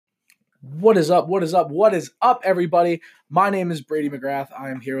What is up? What is up? What is up, everybody? My name is Brady McGrath. I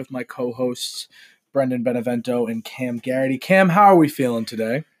am here with my co-hosts, Brendan Benevento and Cam Garrity. Cam, how are we feeling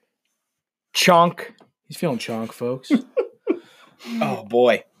today? Chunk. He's feeling chonk, folks. Oh,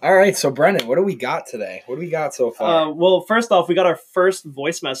 boy. All right, so Brendan, what do we got today? What do we got so far? Well, first off, we got our first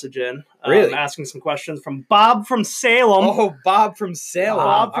voice message in. Really? Asking some questions from Bob from Salem. Oh, Bob from Salem.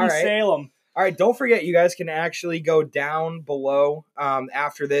 Bob from All right. Salem. All right, don't forget, you guys can actually go down below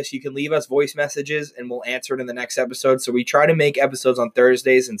after this. You can leave us voice messages, and we'll answer it in the next episode. So we try to make episodes on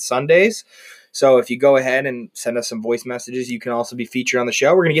Thursdays and Sundays. So if you go ahead and send us some voice messages, you can also be featured on the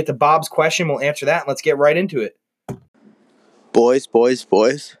show. We're going to get to Bob's question. We'll answer that, and let's get right into it. Boys.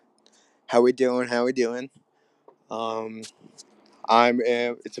 How we doing?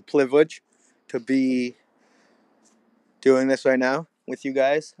 It's a privilege to be doing this right now with you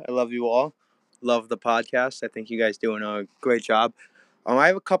guys. I love you all. Love the podcast. I think you guys doing a great job. I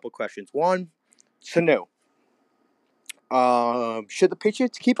have a couple questions. One, Sanu. Should the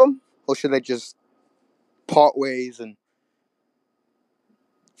Patriots keep him, or should they just part ways and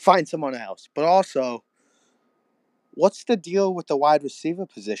find someone else? But also, what's the deal with the wide receiver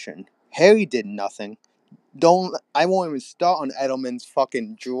position? Harry did nothing. I won't even start on Edelman's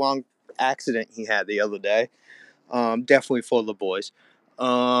fucking drunk accident he had the other day. Definitely for the boys.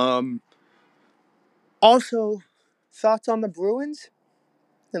 Also, thoughts on the Bruins?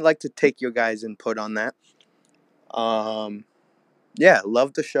 I'd like to take your guys' input on that. Yeah,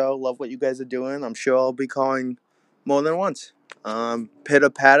 love the show. Love what you guys are doing. I'm sure I'll be calling more than once. Pitter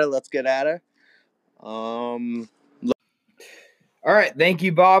patter, let's get at her. All right, thank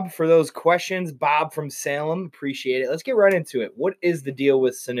you, Bob, for those questions. Bob from Salem, appreciate it. Let's get right into it. What is the deal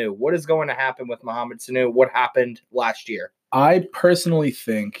with Sanu? What is going to happen with Mohamed Sanu? What happened last year? I personally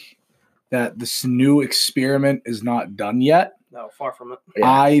think that the Sanu experiment is not done yet. No, far from it. Yeah,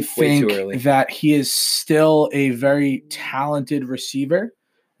 I way too think early. that he is still a very talented receiver,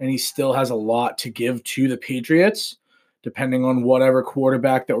 and he still has a lot to give to the Patriots, depending on whatever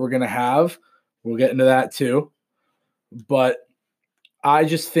quarterback that we're going to have. We'll get into that too. But I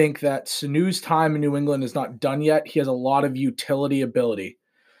just think that Sanu's time in New England is not done yet. He has a lot of utility ability,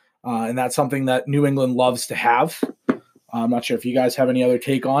 and that's something that New England loves to have. I'm not sure if you guys have any other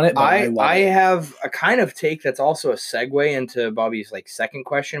take on it, but I have a kind of take that's also a segue into Bobby's second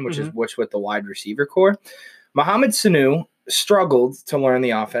question, which is what's with the wide receiver core. Mohamed Sanu struggled to learn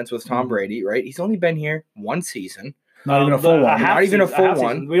the offense with Tom Brady, right? He's only been here one season. Not even a full one. Not even a full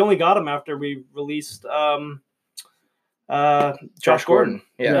one. We only got him after we released Josh Gordon.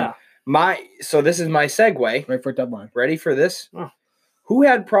 Yeah. So this is my segue. Right for deadline. Ready for this? Oh. Who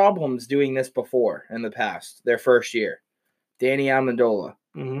had problems doing this before in the past, their first year? Danny Amendola.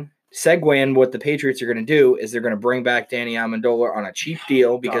 Mm-hmm. Segue in what the Patriots are going to do is they're going to bring back Danny Amendola on a cheap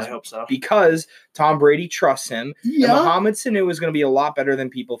deal because I hope so. Because Tom Brady trusts him. Yeah. And Mohamed Sanu is going to be a lot better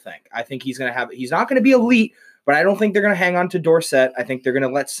than people think. I think he's not going to be elite, but I don't think they're going to hang on to Dorsett. I think they're going to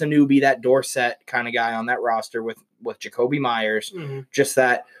let Sanu be that Dorsett kind of guy on that roster with Jacoby Myers, just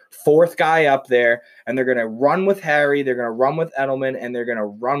that fourth guy up there, and they're going to run with Harry, they're going to run with Edelman, and they're going to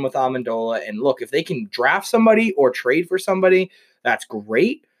run with Amendola. And look, if they can draft somebody or trade for somebody, that's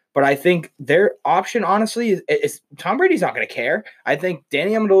great. But I think their option, honestly, is Tom Brady's not going to care. I think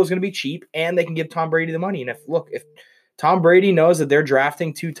Danny Amendola is going to be cheap, and they can give Tom Brady the money. And if Tom Brady knows that they're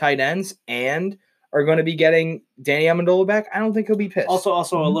drafting two tight ends and are going to be getting Danny Amendola back, I don't think he'll be pissed. Also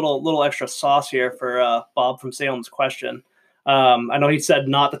a little extra sauce here for Bob from Salem's question. I know he said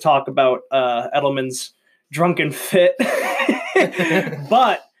not to talk about Edelman's drunken fit,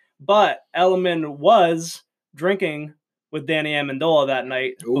 but Edelman was drinking with Danny Amendola that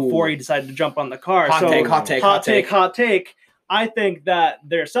night before he decided to jump on the car. Hot take. I think that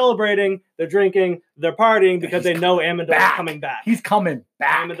they're celebrating, they're drinking, they're partying because they know Amendola's coming back. He's coming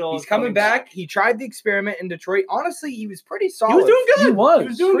back. He's coming back. He tried the experiment in Detroit. Honestly, he was pretty solid. He was doing good. He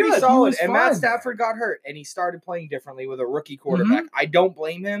was doing pretty good. solid. And Matt Stafford got hurt, and he started playing differently with a rookie quarterback. I don't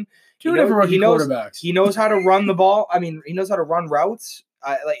blame him. Two different rookie quarterbacks. He knows how to run the ball. I mean, he knows how to run routes.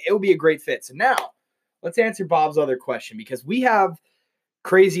 It would be a great fit. So now, let's answer Bob's other question, because we have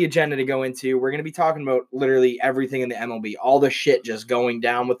crazy agenda to go into. We're going to be talking about literally everything in the MLB, all the shit just going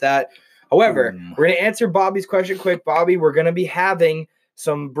down with that. However, we're going to answer Bobby's question quick. Bobby, we're going to be having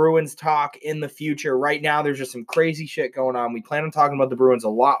some Bruins talk in the future. Right now, there's just some crazy shit going on. We plan on talking about the Bruins a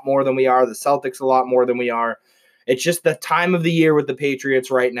lot more than we are, the Celtics a lot more than we are. It's just the time of the year with the Patriots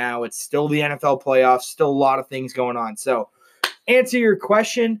right now. It's still the NFL playoffs, still a lot of things going on. So, answer your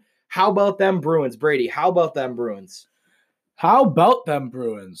question. How about them Bruins? Brady, how about them Bruins? How about them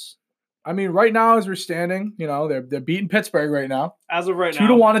Bruins? I mean, right now as we're standing, they're beating Pittsburgh right now. As of right now.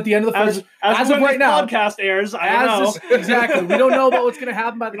 2-1 at the end of the first. As of when right this now, podcast airs, I don't know. Exactly. We don't know about what's going to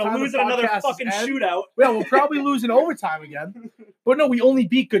happen by the We're time gonna lose the in another podcast fucking ends. shootout. Yeah, we'll probably lose in overtime again. But no, we only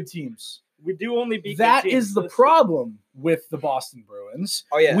beat good teams. We do only beat That good teams. is the problem with the Boston Bruins.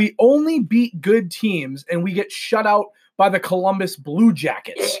 Oh, yeah. We only beat good teams, and we get shut out by the Columbus Blue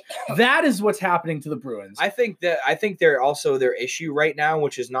Jackets. That is what's happening to the Bruins. I think they're also their issue right now,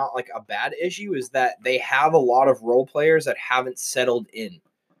 which is not like a bad issue, is that they have a lot of role players that haven't settled in.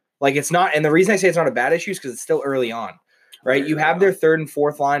 Like it's not, and the reason I say it's not a bad issue is because it's still early on, right? You have their third and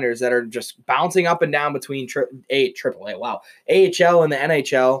fourth liners that are just bouncing up and down between AAA, wow, AHL and the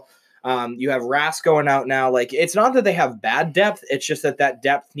NHL. You have Rask going out now. Like it's not that they have bad depth; it's just that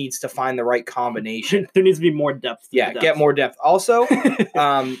depth needs to find the right combination. There needs to be more depth. Yeah, get more depth. Also,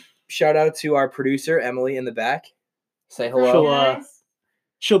 shout out to our producer Emily in the back. Say hello.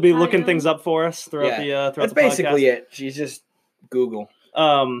 She'll be looking things up for us throughout the That's the basically podcast. it. She's just Google.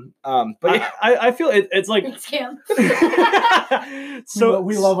 But yeah. I feel it's like It's him. so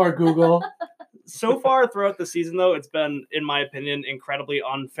we love our Google. So far throughout the season, though, it's been, in my opinion, incredibly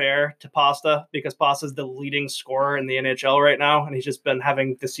unfair to Pasta because Pasta's the leading scorer in the NHL right now, and he's just been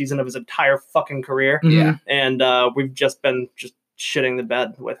having the season of his entire fucking career. Yeah, and we've just been shitting the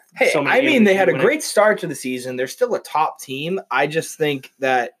bed with. So many I mean, they had a winning. great start to the season. They're still a top team. I just think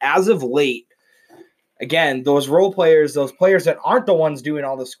that as of late, again, those role players, those players that aren't the ones doing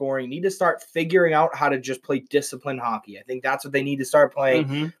all the scoring, need to start figuring out how to just play disciplined hockey. I think that's what they need to start playing.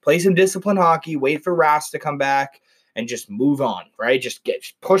 Mm-hmm. Play some disciplined hockey, wait for Rask to come back, and just move on, right? Just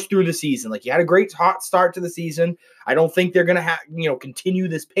push through the season. Like, you had a great hot start to the season. I don't think they're going to continue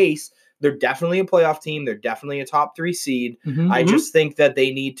this pace. They're definitely a playoff team. They're definitely a top 3 seed. Mm-hmm. I just think that they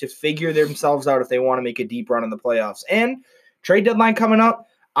need to figure themselves out if they want to make a deep run in the playoffs. And trade deadline coming up,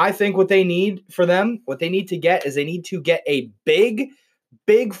 I think what they need to get is they need to get a big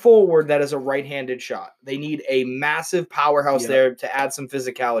forward that is a right-handed shot. They need a massive powerhouse there to add some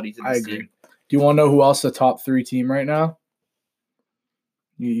physicality to this team. Do you want to know who else is a top 3 team right now?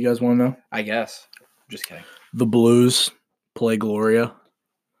 You guys want to know? I guess. Just kidding. The Blues play Gloria.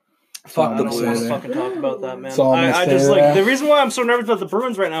 Fuck I the don't Blues. want to fucking talk about that, man. That's all I'm I gonna just say like there. the reason why I'm so nervous about the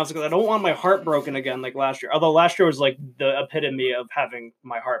Bruins right now is because I don't want my heart broken again like last year. Although last year was like the epitome of having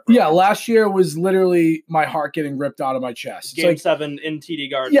my heart broken. Yeah, last year was literally my heart getting ripped out of my chest. Game 7 in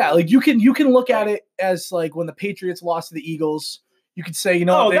TD Garden. Yeah, like you can look at it as like when the Patriots lost to the Eagles. You could say,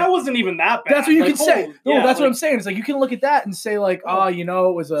 that wasn't even that bad. That's what you Like, could say. No, yeah, that's what I'm saying. It's like you can look at that and say, like, it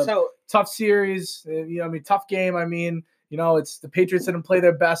was a So tough series. Tough game. It's the Patriots didn't play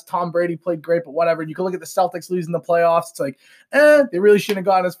their best. Tom Brady played great, but whatever. And you can look at the Celtics losing the playoffs. It's like, they really shouldn't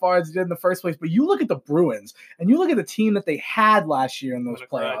have gotten as far as they did in the first place. But you look at the Bruins and you look at the team that they had last year in those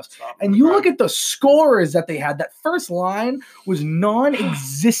playoffs, and you look at the scorers that they had. That first line was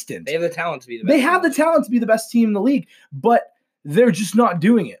non-existent. they have the talent to be the best. They have the talent to be the best team in the league, but they're just not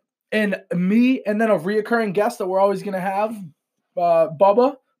doing it. And me, and then a reoccurring guest that we're always going to have,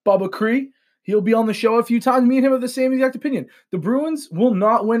 Bubba Cree. He'll be on the show a few times. Me and him have the same exact opinion. The Bruins will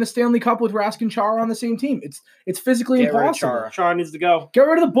not win a Stanley Cup with Rask and Chara on the same team. It's physically Get rid of impossible. Chara. Chara needs to go. Get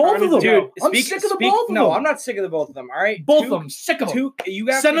rid of the both of them. Dude, I'm sick of the both of them. No, I'm not sick of the both of them. All right, Both of them. Sick of them. You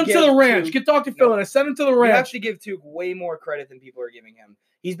have Send to him to give the ranch. Tuke- Get Dr. Phil and send him to the You have ranch. to give Tuke way more credit than people are giving him.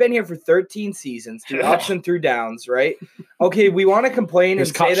 He's been here for 13 seasons, through ups and through downs, right? Okay, we want to complain His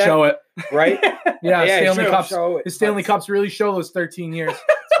and cup say that, show it. right? Yeah, Stanley sure, Cups. show it. His Stanley Cups really show those 13 years.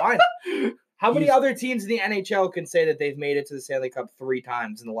 It's fine. How many He's- other teams in the NHL can say that they've made it to the Stanley Cup 3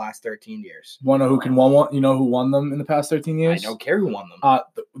 times in the last 13 years? Want to know who can won one? You know who won them in the past 13 years? I don't care who won them.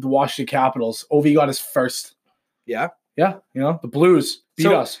 The Washington Capitals. Ovi got his first. Yeah. Yeah, the Blues beat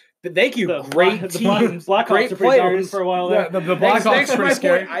So- us. But thank you. Great teams. Blackhawks great are pretty dominant players. for a while Yeah, there. the Thanks Blackhawks for pretty my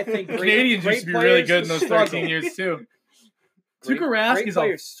scary. point. I think The Canadians used to be really good in those 13 years too. Tuukka Rask is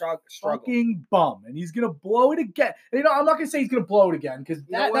a struggle. fucking bum, and he's gonna blow it again. And, I'm not gonna say he's gonna blow it again because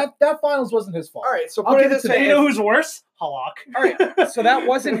know that finals wasn't his fault. All right, so I'll put it give it this to way. them. You know who's worse? Halak. All right, so that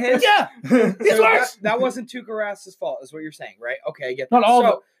wasn't his. Yeah, he's So worse. that wasn't Tuukka Rask's fault, is what you're saying, right? Okay, I get that. Not all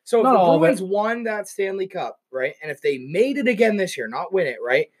of it. So if Not all the of it. Bruins won that Stanley Cup, right, and if they made it again this year, not win it,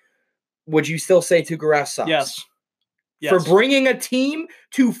 right, would you still say Tuukka Rask sucks? Yes. For bringing a team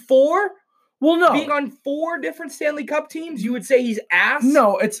to 4? Well, no, Being on 4 different Stanley Cup teams, you would say he's ass?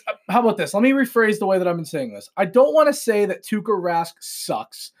 no. It's how about this? Let me rephrase the way that I've been saying this. I don't want to say that Tuukka Rask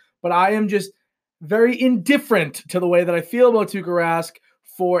sucks, but I am just very indifferent to the way that I feel about Tuukka Rask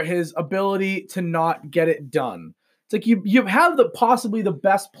for his ability to not get it done. It's like you have possibly the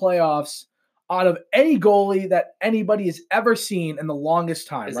best playoffs out of any goalie that anybody has ever seen in the longest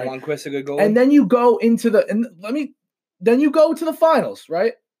time. Is right? Lundqvist a good goalie? And then you go into then you go to the finals,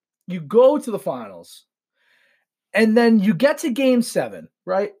 right? You go to the finals, and then you get to Game 7,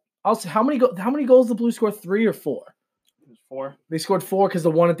 right? Also, how many goals the Blues score? 3 or 4? It was 4. They scored 4 because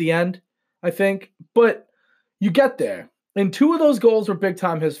the one at the end, I think. But you get there, and 2 of those goals were big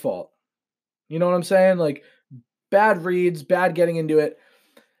time his fault. You know what I'm saying? Like bad reads, bad getting into it.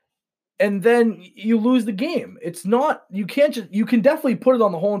 And then you lose the game. It's not, you can definitely put it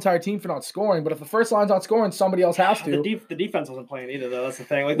on the whole entire team for not scoring, but if the first line's not scoring, somebody else has to. The defense wasn't playing either, though. That's the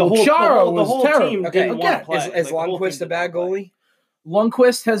thing. Like the whole team terrible. didn't want to play. Is Lundqvist a bad goalie?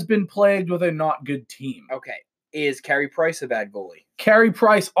 Lundqvist has been plagued with a not good team. Okay. Is Carey Price a bad goalie? Carey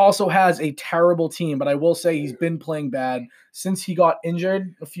Price also has a terrible team, but I will say he's been playing bad since he got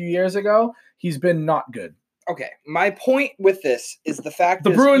injured a few years ago. He's been not good. Okay, my point with this is the fact the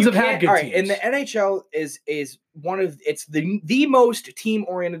Bruins have had good teams. And the NHL is one of the most team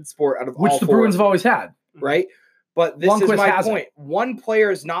oriented sport out of which all the four, Bruins have always had, right? But this Lundqvist is my hasn't. point. One player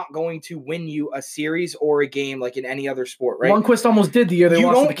is not going to win you a series or a game like in any other sport, right? Lundqvist almost did the year they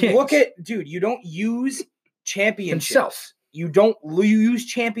lost to the Kings. You don't use championships. Himself. You don't use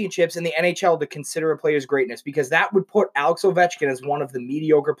championships in the NHL to consider a player's greatness because that would put Alex Ovechkin as one of the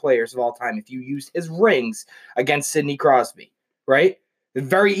mediocre players of all time if you used his rings against Sidney Crosby, right? They're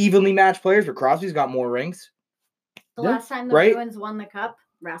very evenly matched players, but Crosby's got more rings. The last time the Bruins won the cup,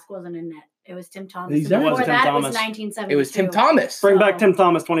 Rask wasn't in net. It was Tim Thomas. Exactly. Before that, it was Thomas. 1972. It was Tim Thomas. Bring back Tim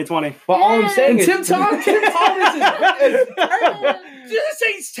Thomas 2020. But all I'm saying is Tim Thomas is terrible. Didn't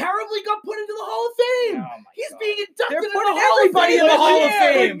say he's terribly got put into the Hall of Fame. Oh my He's God. being inducted They're into the putting Hall of everybody Fame. in the Hall of Yeah.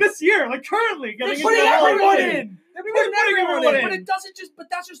 Fame. Like this year, like currently getting They're putting into the Hall of everyone Fame. in. They're putting everyone in. But it doesn't but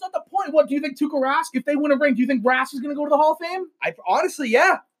that's just not the point. What do you think Tuukka Rask, if they win a ring, do you think Rask is going to go to the Hall of Fame? I honestly,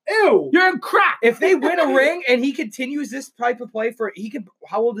 yeah. Ew. You're in crack. If they win a ring and he continues this type of play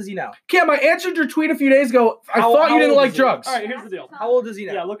how old is he now? Cam, I answered your tweet a few days ago. I How thought you didn't old like is he? drugs. All right, here's the deal. How old is he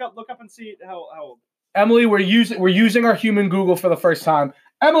now? Yeah, look up and see how old. Emily, we're using our human Google for the first time.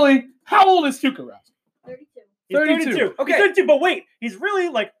 Emily, how old is Tuukka Rask? 32. He's 32. Okay. He's 32, but wait, he's really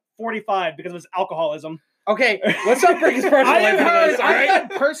like 45 because of his alcoholism. Okay, let's not break his personal life into this, all I've right?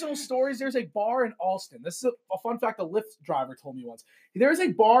 had personal stories. There's a bar in Alston. This is a fun fact a Lyft driver told me once. There's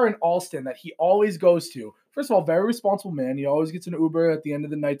a bar in Alston that he always goes to. First of all, very responsible man. He always gets an Uber at the end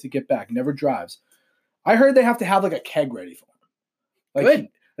of the night to get back. He never drives. I heard they have to have like a keg ready for him. Good.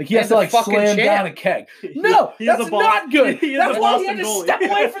 Like he has to like slam down a keg. No, He is that's a boss- not good. he is That's a why he Boston had to goalie. step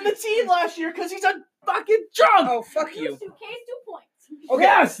away from the team last year because he's a fucking drunk. Oh, fuck you. 2 Ks, 2 points. Okay.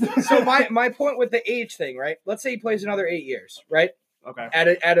 Yes. So my point with the age thing, right? Let's say he plays another 8 years, right? Okay.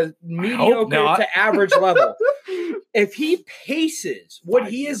 At a mediocre not. to average level. If he paces what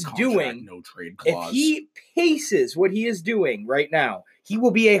he is doing, no trade if clause. he paces what he is doing right now, he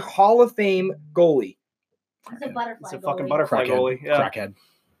will be a Hall of Fame goalie. He's a butterfly It's a fucking goalie. butterfly goalie. Yeah. Crackhead.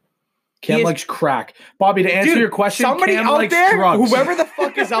 Cam He is- likes crack. Bobby, to answer Dude, your question, somebody Cam out likes there, drugs. whoever the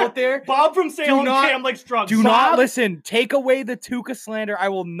fuck is out there, Bob from Salem, not- Cam likes drugs. do not Bob- listen. Take away the Tuukka slander. I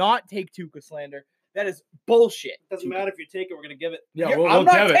will not take Tuukka slander. That is bullshit. Doesn't matter if you take it, we're gonna give it. Yeah, You're- we'll I'm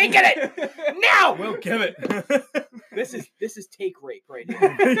not give taking it now. We'll give it. This is take rape right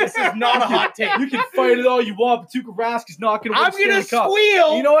here. This is not a hot take. You can fight it all you want, but Tuukka Rask is not going to win I'm the Stanley gonna Cup.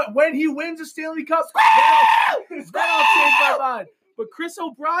 squeal. You know what? When he wins a Stanley Cup, then I'll change my mind. But Chris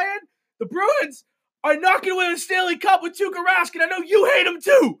O'Brien, the Bruins are not going to win a Stanley Cup with Tuukka Rask, and I know you hate him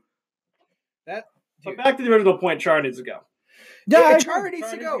too. But back to the original point, Char needs to go. Yeah, I- Chara needs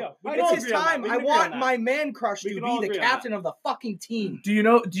to go. We can It's all his agree on that. time. We I can agree on want that. my man crush We to can all be the agree on captain of the fucking team. Do you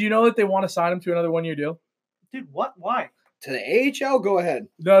know that they want to sign him to another one-year deal? Dude, what? Why? To the AHL, go ahead.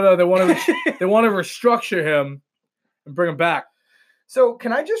 No, they want to they want to restructure him and bring him back. So,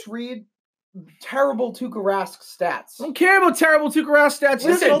 can I just read terrible Tuukka Rask stats? I don't care about terrible Tuukka Rask stats. Listen,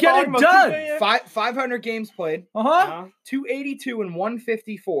 Listen, get it talking about done. Tuukka, 500 games played, Uh-huh. 282 and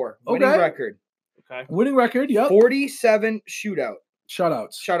 154 winning Okay. record, Okay. Winning record, yep. 47 shootout.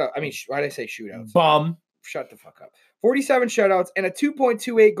 Shutouts. Shut up. I mean, why did I say shootouts? Bum. Shut the fuck up. 47 shutouts and a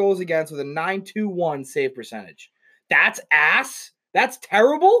 2.28 goals against with a 9.21 save percentage. That's ass. That's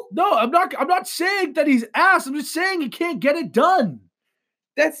terrible. No, I'm not saying that he's ass. I'm just saying he can't get it done.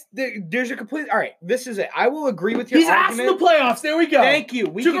 There's a complete. All right, this is it. I will agree with your He's ass in argument. the playoffs. There we go. Thank you.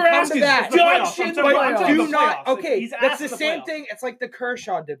 We Tuukka can come Rask to is that. the dog playoffs. shit in I'm the talking But about playoffs. do the not. playoffs. Okay, He's ass that's in the the same playoffs. thing. It's like the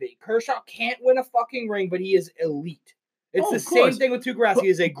Kershaw debate. Kershaw can't win a fucking ring, but he is elite. It's Oh, the of same course. thing with Tuukka Rask. But- He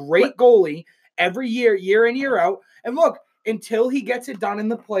is a great goalie every year, year in, year out. And look, until he gets it done in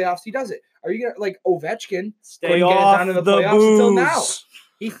the playoffs, he does it. Are you gonna like Ovechkin? Stay Couldn't get it off done in the the playoffs until now. booze.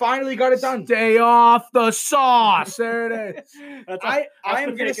 He finally got it done. Stay off the sauce. There it is. I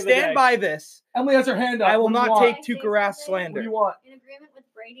am going to stand by this. Emily has her hand up. I will What do you not want? take Tuukka Rask What do slander. you want? In agreement with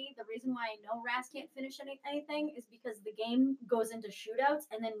Brady, the reason why I know Rask can't finish anything is because the game goes into shootouts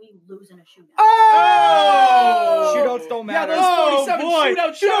and then we lose in a shootout. Oh! Shootouts don't matter. Yeah, those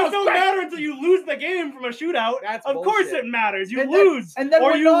 47 shootouts don't matter until you lose the game from a shootout. That's of bullshit. course it matters. You And lose then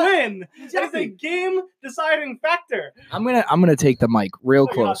or we're you not- win. Exactly. It's a game deciding factor. I'm gonna take the mic real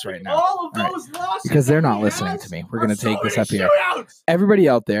So you're close not right taking now. All of All right. those losses Because they're that not he listening has to me. We're are gonna so take this many up here. shootouts. Everybody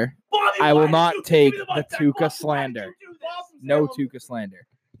out there, Bobby, I will why did not you take give me the mic back? Tuukka Bobby, why did slander. you do that? No Tuukka slander.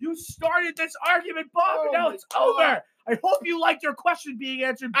 You started this argument, Bob, and Oh now my it's God. over. I hope you liked your question being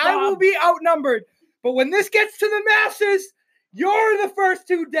answered, Bob. I will be outnumbered, but when this gets to the masses, you're the first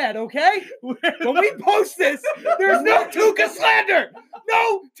two dead, okay? When we post this, there's no Tuukka slander!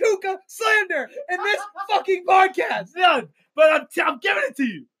 No Tuukka slander in this fucking podcast! None, but I'm giving it to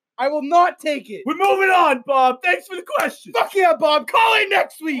you. I will not take it. We're moving on, Bob. Thanks for the question. Fuck yeah, Bob. Call in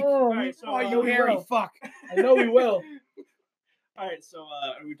next week. Oh, right, so, You hairy fuck. I know we will. All right, so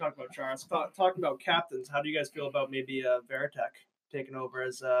we talked about Charles. Talking about captains, how do you guys feel about maybe Veritek taking over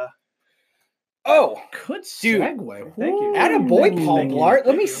as Oh, Good Dude. segue. Thank you. attaboy, Paul Thank you. Blart.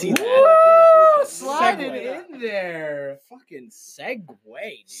 Let me Thank see you. that. Woo! Slide it Segue. in there. Fucking segue,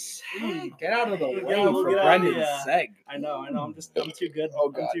 dude. Segue. Get out of the We'll way get- we'll for get out of Brendan's the- seg. I know. I'm too good. Oh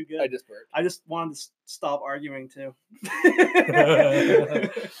I'm god, too good. I just burped. I just wanted to stop arguing too.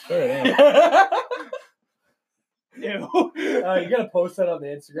 Ew. You gotta post that on the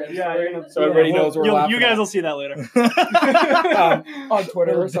Instagram Yeah, story. you're gonna- So everybody knows we're laughing You guys at. will see that later. On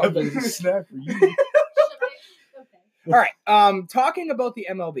Twitter or something. Snap for you. Should I? Okay. All right. Talking about the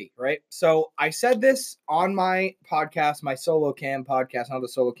MLB, right? So I said this on my podcast, my solo cam podcast, not the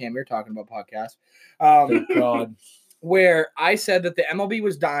solo cam you're talking about podcast. Thank God. Where I said that the MLB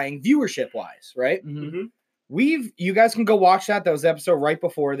was dying viewership wise, right? Mm-hmm. You guys can go watch that. That was the episode right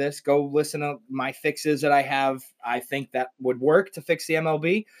before this. Go listen to my fixes that I have. I think that would work to fix the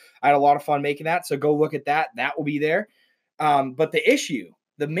MLB. I had a lot of fun making that. So go look at that. That will be there. But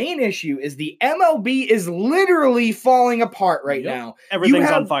the main issue is the MLB is literally falling apart right Yep. now. Everything's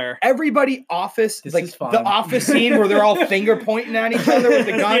have on fire. Everybody office, This like is fine. the office scene where they're all finger pointing at each other with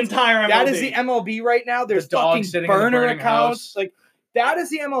the That's the guns. entire MLB. That is the MLB right now. There's The dog fucking sitting in the burner burning accounts. house. Like that is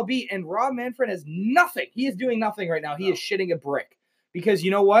the MLB, and Rob Manfred has nothing. He is doing nothing right now. He is shitting a brick because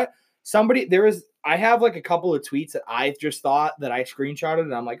you know what? I have like a couple of tweets that I just thought that I screenshotted,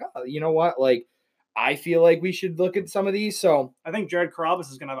 and I'm like, oh, you know what? Like, I feel like we should look at some of these. So I think Jared Carabas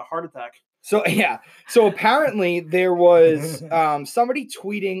is gonna have a heart attack. So yeah. So apparently there was somebody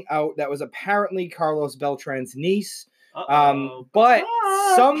tweeting out that was apparently Carlos Beltran's niece. But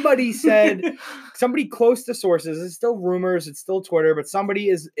somebody said, somebody close to sources, it's still rumors, it's still Twitter, but somebody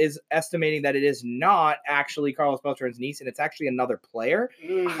is estimating that it is not actually Carlos Beltran's niece, and it's actually another player.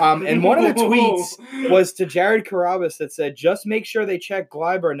 And one of the tweets was to Jared Carabas that said, just make sure they check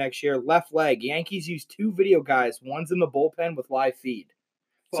Gleiber next year, left leg. Yankees use 2 video guys. One's in the bullpen with live feed.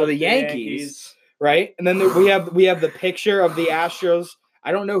 So the Yankees, right? And then we have the picture of the Astros.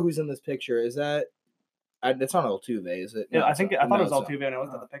 I don't know who's in this picture. Is that... It's not Altuve, is it? Yeah, No, I it's think not. I thought No, it was it's not. Altuve, and I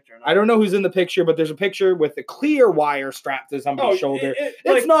looked at the picture. I don't know who's in the picture, but there's a picture with a clear wire strapped to somebody's shoulder.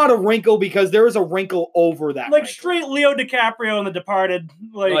 It's not a wrinkle because there is a wrinkle over that. Like wrinkle. straight Leo DiCaprio in The Departed,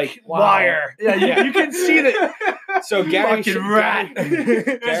 Like, wow. wire. Yeah, you can see that. So Gary Fucking rat.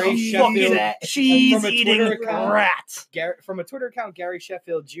 Gary Sheffield cheese from a eating Twitter account. rat. From a Twitter account, Gary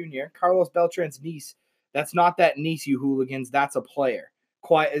Sheffield Jr., Carlos Beltran's niece. That's not that niece, you hooligans. That's a player.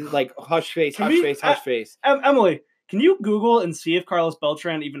 Quiet, like hush face, Can hush we- face, hush face. Emily, can you Google and see if Carlos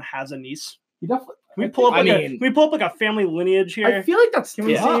Beltran even has a niece? You definitely. Can we pull up? I Can mean- we pull up like a family lineage here? I feel like that's Can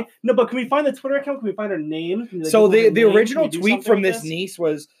we tough. see? No, but can we find the Twitter account? Can we find her name? Can we, like, So Google her the name? original Can we do tweet something from with this niece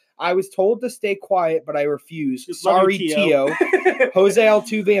was, I was told to stay quiet, but I refused. Just love Sorry, you, Tio. Jose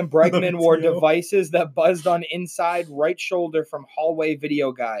Altuve and Bregman wore Tio. devices that buzzed on inside right shoulder from hallway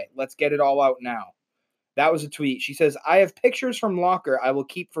video guy. Let's get it all out now. That was a tweet. She says, I have pictures from locker I will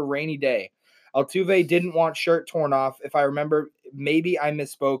keep for rainy day. Altuve didn't want shirt torn off. If I remember, maybe I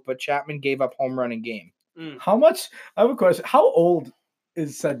misspoke, but Chapman gave up home run in game. How much? I have a question. How old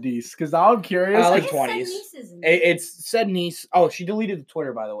is said niece? Because now I'm curious. Like It said 20s. nieces in It's said niece. Oh, she deleted the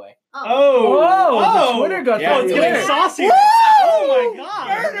Twitter, by the way. the Twitter got Yeah, Oh, it's it's getting there. saucy. Woo! Oh my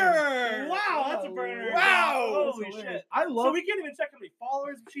god. Burner! Wow, that's a burner. Wow! Holy shit. I So love. we can't even check how many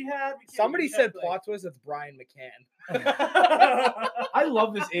followers she had. We can't Somebody even said check, plot twist. It's Brian McCann. I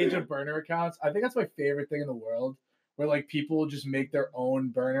love this age of burner accounts. I think that's my favorite thing in the world, where like people just make their own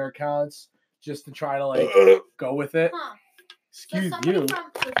burner accounts just to try to like go with it. Huh. Excuse somebody you.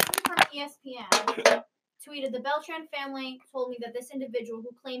 from ESPN tweeted, the Beltran family told me that this individual who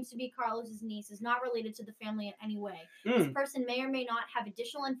claims to be Carlos's niece is not related to the family in any way. This person may or may not have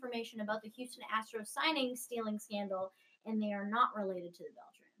additional information about the Houston Astros signing stealing scandal, and they are not related to the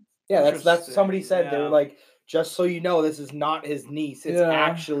Beltrans. Yeah, that's Interesting. somebody said. They Yeah. were like, just so you know, this is not his niece. It's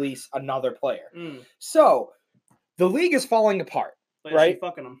actually another player. So the league is falling apart, But right? Is she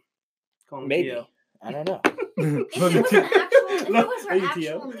fucking him? Call him Maybe. Tio. I don't know. If it was her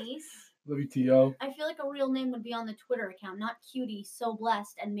actual niece, Love you, T.O. I feel like a real name would be on the Twitter account, not Cutie So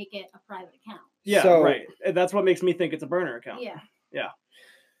Blessed, and make it a private account. Yeah, So- right. That's what makes me think it's a burner account. Yeah. Yeah.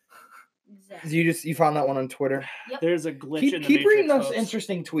 Exactly. You found that one on Twitter? There's a glitch in the Keep Matrix. reading those folks.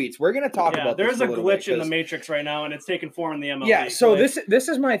 interesting tweets. We're gonna talk about There's this a little glitch bit, in the 'cause- Matrix right now, and it's taking form in the MLB. Yeah, so Like, this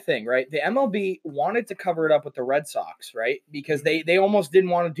is my thing, right? The MLB wanted to cover it up with the Red Sox, right? Because they almost didn't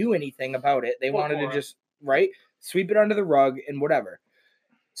want to do anything about it. They Poor wanted to Cora. just sweep it under the rug and whatever.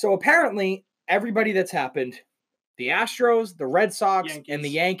 So apparently, everybody that's happened, the Astros, the Red Sox, and the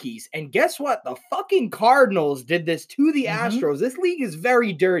Yankees, and guess what? The fucking Cardinals did this to the Astros. This league is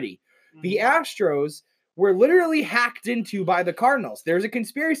very dirty. The Astros were literally hacked into by the Cardinals. There's a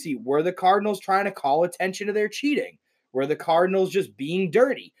conspiracy. Were the Cardinals trying to call attention to their cheating? Were the Cardinals just being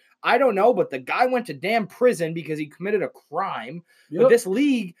dirty? I don't know, but the guy went to damn prison because he committed a crime. But this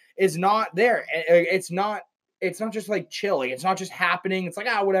league is not there. It's not just like chilling. It's not just happening. It's like,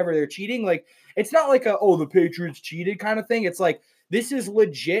 whatever, they're cheating. Like, it's not like the Patriots cheated kind of thing. It's like, this is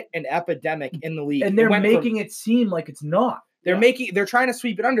legit an epidemic in the league. And they're making it seem like it's not. They're trying to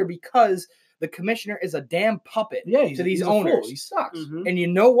sweep it under because the commissioner is a damn puppet to these owners. He sucks. And you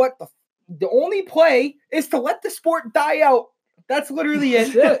know what? The only play is to let the sport die out. That's literally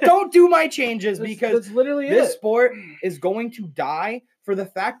it. Don't do my changes because that's literally this sport is going to die for the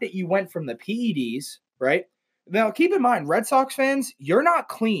fact that you went from the PEDs, right? Now, keep in mind, Red Sox fans, you're not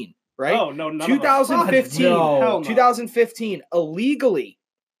clean, right? Oh, no, none 2015, of us. Hell no. 2015, illegally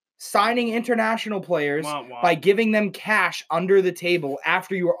signing international players by giving them cash under the table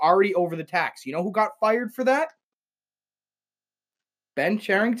after you were already over the tax. You know who got fired for that? Ben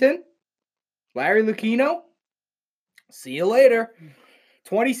Cherington, Larry Lucchino. See you later.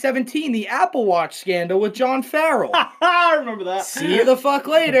 2017, the Apple Watch scandal with John Farrell. I remember that. See you the fuck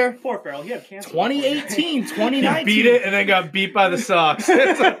later. Poor Farrell. He had cancer. 2018, 2019. He beat it and then got beat by the Sox.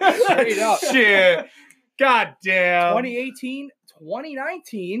 Straight up. Shit. God damn. 2018,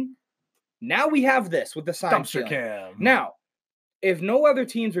 2019. Now we have this with the sign Dumpster stealing. cam. Now, if no other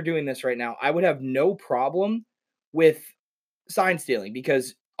teams are doing this right now, I would have no problem with sign stealing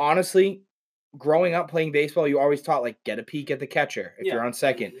because honestly, growing up playing baseball, you always taught like get a peek at the catcher if you're on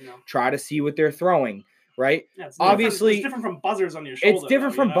second. Try to see what they're throwing, right? Yeah, it's obviously, it's different from buzzers on your shoulder. It's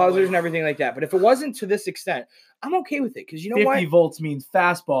different from buzzers and everything like that. But if it wasn't to this extent, I'm okay with it because you know 50 what? 50 volts means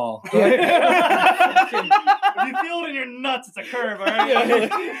fastball. If you feel it in your nuts, it's a curve, all right?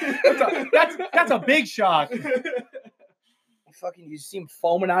 That's a big shock. Fucking, you see him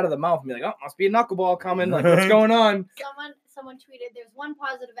foaming out of the mouth and be like, oh, must be a knuckleball coming. Like, what's going on? Someone tweeted, there's one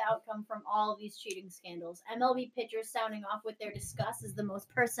positive outcome from all of these cheating scandals. MLB pitchers sounding off with their disgust is the most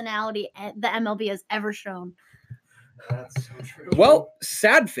personality the MLB has ever shown. That's so true. Well,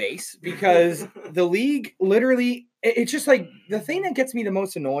 sad face, because the league literally, it's just like, the thing that gets me the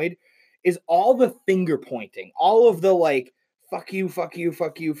most annoyed is all the finger pointing, all of the like, fuck you, fuck you,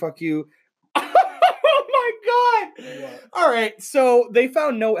 fuck you, fuck you. Oh my God. All right. So they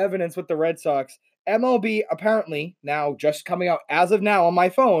found no evidence with the Red Sox. MLB apparently now just coming out as of now on my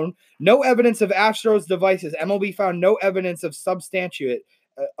phone, no evidence of Astros devices. MLB found no evidence of substantiate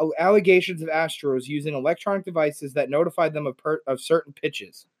allegations of Astros using electronic devices that notified them of certain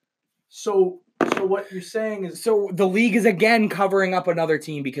pitches. So what you're saying is, so the league is again covering up another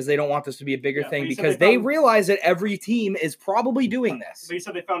team because they don't want this to be a bigger thing because they realize that every team is probably doing this. But you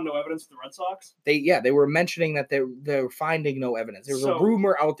said they found no evidence of the Red Sox? They were mentioning that they're finding no evidence. There's a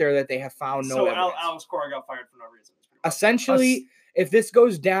rumor out there that they have found no evidence. So Alex Cora got fired for no reason. Essentially, if this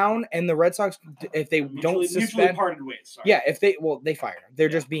goes down and the Red Sox, if they don't suspend, mutually parted ways. Sorry. Yeah, they fired him. They're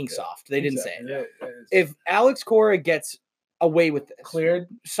just being soft. They didn't say it. If Alex Cora gets away with this, cleared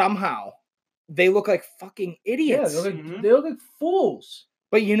somehow, they look like fucking idiots. Yeah, they look like fools.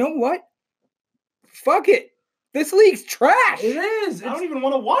 But you know what? Fuck it. This league's trash. It is. I don't even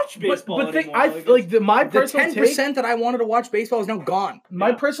want to watch baseball but anymore. I like my personal 10% that I wanted to watch baseball is now gone.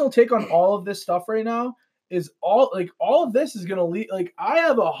 My personal take on all of this stuff right now is all of this is gonna lead. Like, I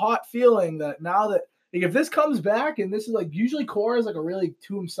have a hot feeling that now that if this comes back, and this is like, usually Cora is like a really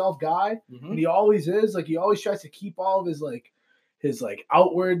to himself guy, and he always is. Like, he always tries to keep all of his his like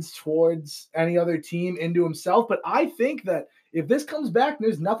outwards towards any other team into himself. But I think that if this comes back and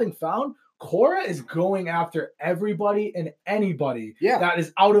there's nothing found, Cora is going after everybody and anybody that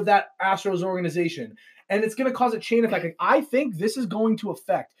is out of that Astros organization. And it's going to cause a chain effect. Like, I think this is going to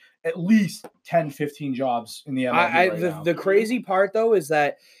affect at least 10, 15 jobs in the MLB The crazy part, though, is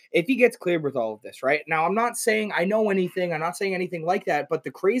that if he gets cleared with all of this, right? Now, I'm not saying I know anything. I'm not saying anything like that. But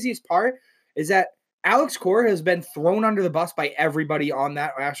the craziest part is that Alex Cora has been thrown under the bus by everybody on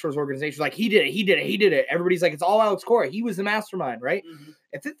that Astros organization. Like, he did it. Everybody's like, it's all Alex Cora. He was the mastermind, right? Mm-hmm.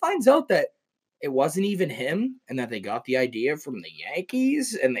 If it finds out that it wasn't even him and that they got the idea from the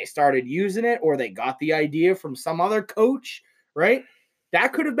Yankees and they started using it, or they got the idea from some other coach, right?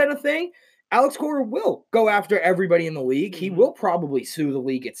 That could have been a thing. Alex Cora will go after everybody in the league. He will probably sue the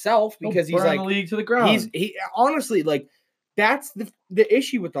league itself because he's like the league to the ground. He honestly, like, that's the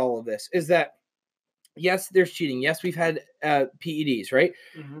issue with all of this is that yes, there's cheating. Yes, we've had PEDs, right?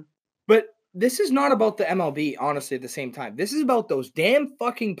 Mm-hmm. But this is not about the MLB, honestly, at the same time. This is about those damn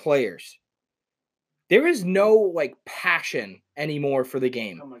fucking players. There is no, like, passion anymore for the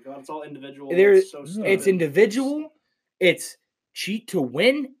game. Oh, my God. It's all individual. It's individual. It's cheat to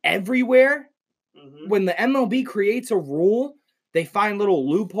win everywhere. Mm-hmm. When the MLB creates a rule, they find little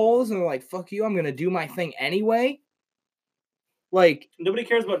loopholes and they're like, fuck you, I'm going to do my thing anyway. Like, nobody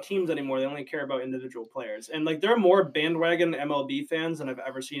cares about teams anymore. They only care about individual players. And, like, there are more bandwagon MLB fans than I've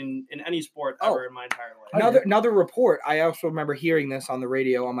ever seen in any sport ever in my entire life. Another report, I also remember hearing this on the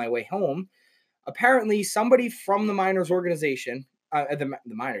radio on my way home. Apparently, somebody from the minors organization, the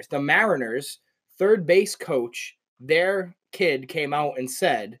Mariners, third base coach, their kid came out and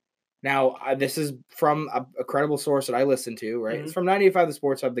said, now, this is from a credible source that I listened to, right? Mm-hmm. It's from 98.5 The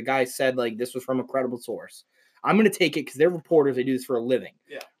Sports Hub. The guy said, like, this was from a credible source. I'm going to take it because they're reporters. They do this for a living,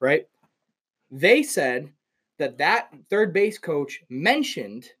 right? They said that third base coach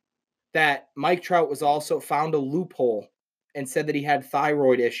mentioned that Mike Trout was also found a loophole and said that he had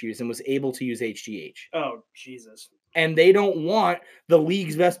thyroid issues and was able to use HGH. Oh, Jesus. And they don't want the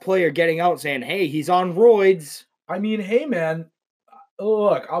league's best player getting out saying, hey, he's on roids. I mean, hey, man,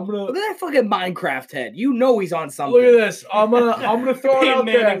 look, I'm going to... Look at that fucking Minecraft head. You know he's on something. Look at this. I'm gonna throw it out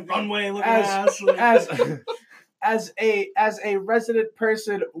there. Runway, look as a resident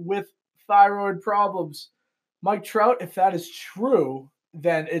person with thyroid problems, Mike Trout, if that is true,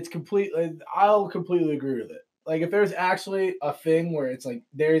 then I'll completely agree with it. Like, if there's actually a thing where it's like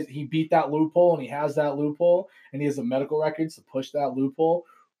he beat that loophole and he has that loophole and he has the medical records to push that loophole,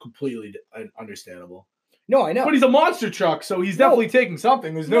 completely understandable. No, I know. But he's a monster truck, so he's definitely taking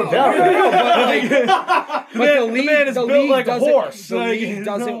something. There's no doubt. But the league is built like a horse. The league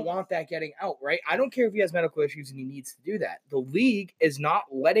doesn't want that getting out, right? I don't care if he has medical issues and he needs to do that. The league is not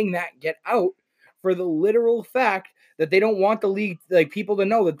letting that get out for the literal fact that they don't want the league, like, people to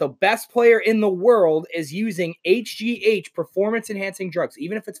know that the best player in the world is using HGH, performance-enhancing drugs,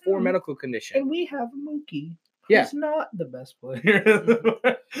 even if it's for a medical condition. And we have Mookie. Yeah. He's not the best player.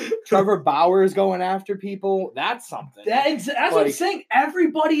 Trevor Bauer is going after people. That's something. That's what I'm saying.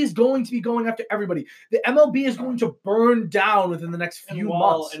 Everybody is going to be going after everybody. The MLB is going to burn down within the next few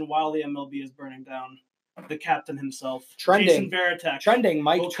months. And while the MLB is burning down, the captain himself, Jason Varitek,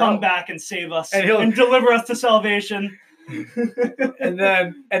 Mike will Trout, come back and save us and deliver us to salvation. and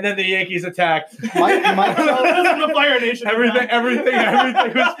then the Yankees attacked. Mike Trout, the Fire Nation.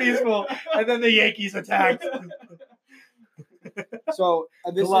 Everything was peaceful, and then the Yankees attacked. So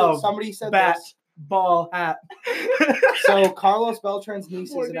somebody said bat, this. ball, hat. So Carlos Beltran's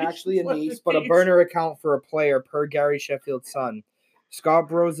niece isn't actually a niece, but a burner account for a player, per Gary Sheffield's son. Scott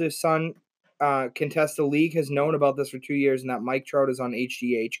Broz's son contest the league has known about this for 2 years, and that Mike Trout is on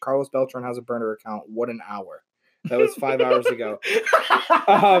HGH. Carlos Beltran has a burner account. What an hour. That was 5 hours ago.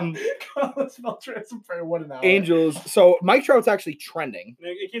 Carlos Beltran's a burner. What an hour. Angels. So Mike Trout's actually trending.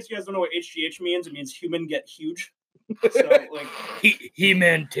 In case you guys don't know what HGH means, it means human get huge. So, like,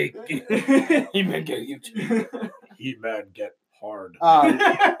 He-Man take He-Man get huge. He-Man get hard.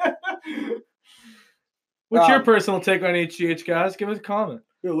 What's your personal take on HGH, guys? Give us a comment.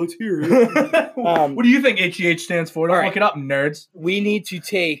 Yeah, let's hear it. What do you think HGH stands for? Don't look it up, nerds. We need to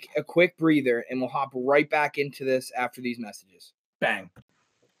take a quick breather, and we'll hop right back into this after these messages. Bang.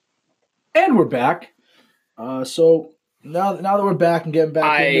 And we're back. So now that we're back and getting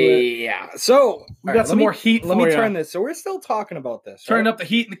back into it. Yeah. So we got some more heat. Let me turn this. So we're still talking about this. Turn up the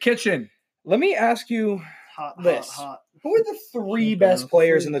heat in the kitchen. Let me ask you this. Hot. Who are the three best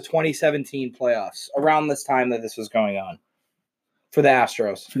players in the 2017 playoffs around this time that this was going on for the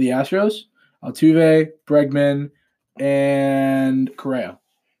Astros? For the Astros? Altuve, Bregman, and Correa.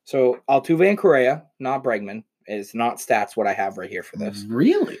 So Altuve and Correa, not Bregman. It's not stats what I have right here for this.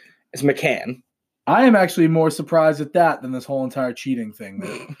 Really? It's McCann. I am actually more surprised at that than this whole entire cheating thing.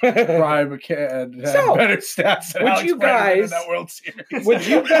 That Brian McCann had So, better stats than would Alex you Bregman in guys- that World Series.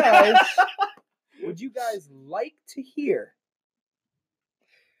 Would you guys like to hear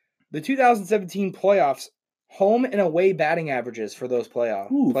the 2017 playoffs home and away batting averages for those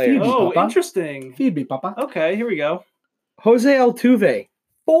playoff Ooh, players? Phoebe. Oh, Papa. interesting. Feed me, Papa. Okay, here we go. Jose Altuve,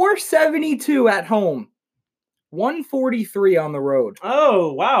 472 at home, 143 on the road.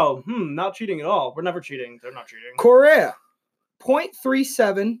 Oh, wow. Not cheating at all. We're never cheating. They're not cheating. Correa,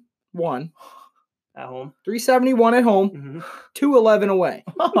 .371, At home. 371 at home, Mm-hmm. 211 away.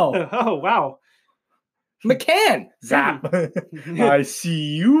 Oh, Oh, wow. McCann, zap. I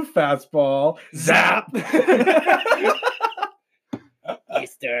see you, fastball. Zap.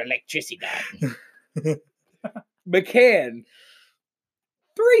 Mr. Electricity Guy. McCann,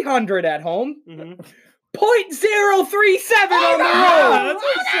 300 at home, Mhm. .037 on the Yeah, road. that's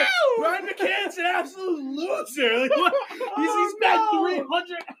what I said. Ryan McCann's an absolute loser. Like, what? He's got no.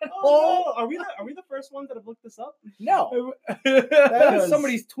 300 at Oh, are we the first ones that have looked this up? No, home. that is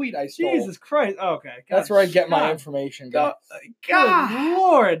somebody's tweet I stole. Jesus Christ. Oh, okay. That's where I get my God. information. Guys. Good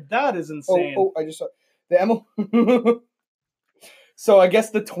Lord, that is insane. I just saw the ML. So I guess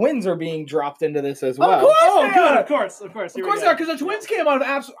the Twins are being dropped into this as well. course. Oh, Yeah. good. Of course. Of Here we course go. not, because the Twins came out of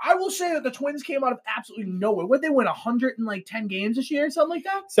absolute. I will say that the Twins came out of absolutely nowhere. Would they win 110 games this year or something like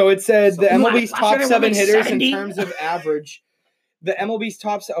that? So it said the Something MLB's like- top last year they won 7 like hitters 70. in terms of average. The MLB's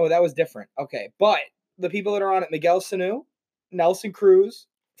top. Oh, that was different. Okay, but the people that are on it: Miguel Sanu, Nelson Cruz,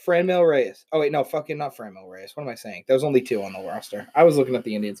 Franmil Reyes. Oh wait, no, fucking not Franmil Reyes. What am I saying? There was only 2 on the roster. I was looking at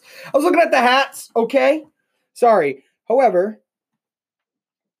the Indians. I was looking at the hats. Okay, sorry. However,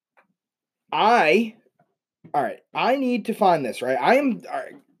 I need to find this, right? I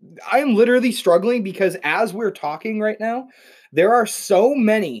am literally struggling because as we're talking right now, there are so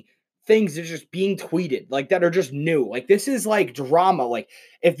many things that are just being tweeted, like that are just new. Like this is like drama. Like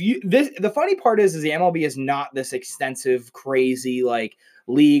the funny part is the MLB is not this extensive, crazy like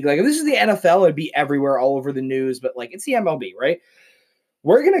league. Like if this is the NFL, it'd be everywhere, all over the news. But like it's the MLB, right?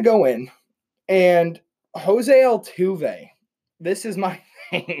 We're gonna go in and Jose Altuve. This is my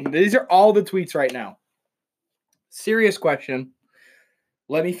thing. These are all the tweets right now. Serious question.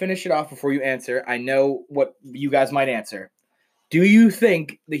 Let me finish it off before you answer. I know what you guys might answer. Do you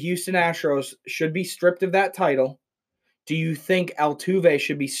think the Houston Astros should be stripped of that title? Do you think Altuve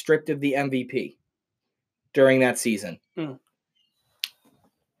should be stripped of the MVP during that season?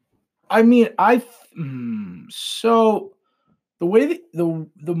 I mean, so the way that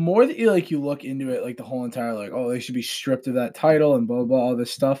the more that you look into it, like the whole entire like, oh, they should be stripped of that title and blah blah, blah all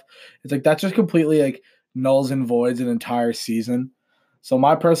this stuff. It's like that's just completely like nulls and voids an entire season. So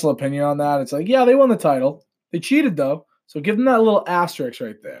my personal opinion on that, it's like, yeah, they won the title. They cheated though. So give them that little asterisk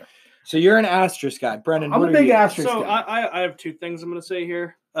right there. So you're an asterisk guy, Brendan. I'm what a are big you? asterisk So guy. I have 2 things I'm going to say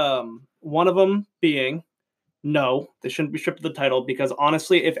here. One of them being, no, they shouldn't be stripped of the title because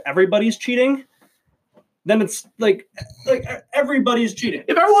honestly, if everybody's cheating, then it's like everybody's cheating.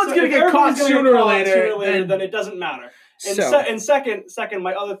 If everyone's gonna get caught sooner or later, then it doesn't matter. And, So- and second,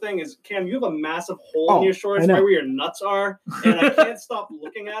 my other thing is, Cam, you have a massive hole in Oh, your shorts I know. right where your nuts are, and I can't stop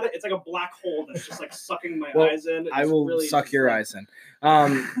looking at it. It's like a black hole that's just like sucking my Well, eyes in. I It's will really suck just your like- eyes in.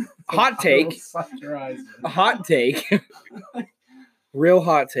 Hot take. Suck your eyes in. A hot take. Real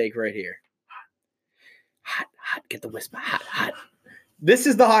hot take right here. Hot. Get the whisper. Hot. This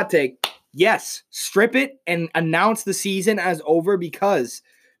is the hot take. Yes, strip it and announce the season as over because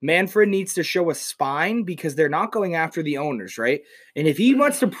Manfred needs to show a spine because they're not going after the owners, right? And if he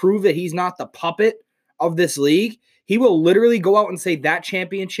wants to prove that he's not the puppet of this league, he will literally go out and say that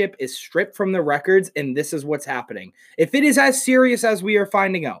championship is stripped from the records and this is what's happening. If it is as serious as we are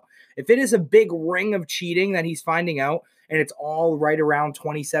finding out, if it is a big ring of cheating that he's finding out, and it's all right around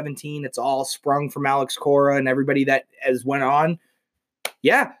 2017, it's all sprung from Alex Cora and everybody that has went on,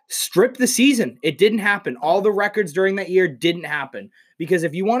 yeah, strip the season. It didn't happen. All the records during that year didn't happen. Because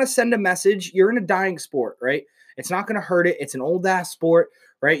if you want to send a message, you're in a dying sport, right? It's not going to hurt it. It's an old-ass sport,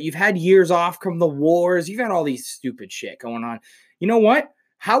 right? You've had years off from the wars. You've had all these stupid shit going on. You know what?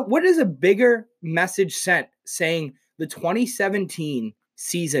 What is a bigger message sent saying the 2017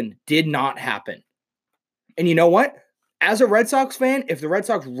 season did not happen? And you know what? As a Red Sox fan, if the Red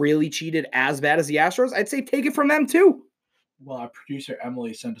Sox really cheated as bad as the Astros, I'd say take it from them too. Well, our producer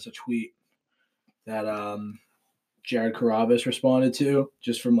Emily sent us a tweet that Jared Carabas responded to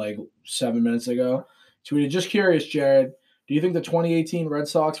just from like 7 minutes ago. Tweeted, just curious, Jared, do you think the 2018 Red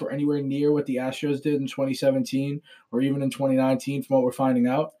Sox were anywhere near what the Astros did in 2017 or even in 2019 from what we're finding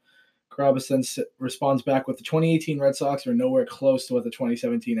out? Carabas then responds back with the 2018 Red Sox are nowhere close to what the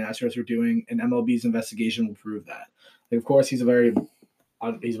 2017 Astros are doing, and MLB's investigation will prove that. Like, of course, he's very biased.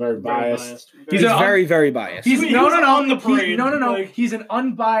 He's very, very biased. He's on the parade. No. Like, He's an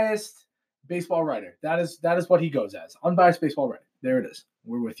unbiased baseball writer. That is what he goes as. Unbiased baseball writer. There it is.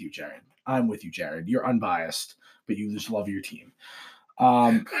 We're with you, Jared. I'm with you, Jared. You're unbiased, but you just love your team.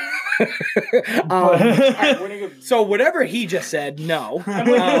 So whatever he just said, no. And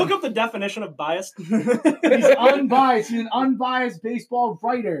when you look up the definition of biased, He's unbiased. He's an unbiased baseball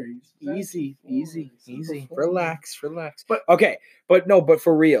writer. Easy. Relax. But okay, but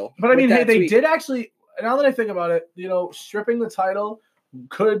for real. But I mean, hey, they did actually. Now that I think about it, stripping the title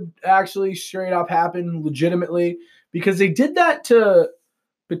could actually straight up happen legitimately because they did that to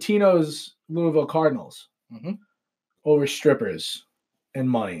Pitino's Louisville Cardinals over strippers and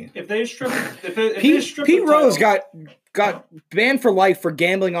money. if they strip, Pete Rose got banned for life for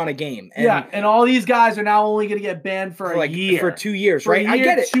gambling on a game. And and all these guys are now only going to get banned for a year. For 2 years, right? I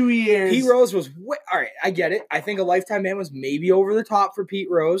get it. 2 years. Pete Rose was all right. I get it. I think a lifetime ban was maybe over the top for Pete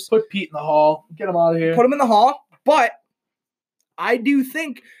Rose. Put Pete in the hall. Get him out of here. Put him in the hall. But I do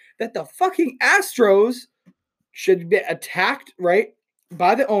think that the fucking Astros should be attacked, right,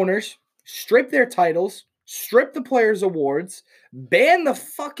 by the owners, strip their titles, strip the players' awards, ban the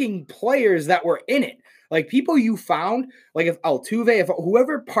fucking players that were in it. Like, people you found, like if Altuve, if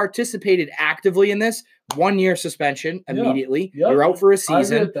whoever participated actively in this, 1 year suspension immediately. Yep. You're out for a I agree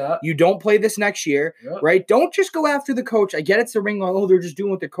season. with that. You don't play this next year, right? Don't just go after the coach. I get it's the ring. Oh, they're just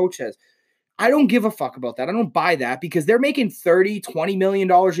doing what the coach says. I don't give a fuck about that. I don't buy that because they're making $30-20 million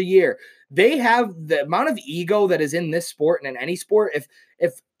a year. They have the amount of ego that is in this sport and in any sport.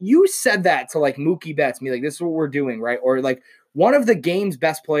 If you said that to like Mookie Betts, me like, this is what we're doing, right? Or like one of the game's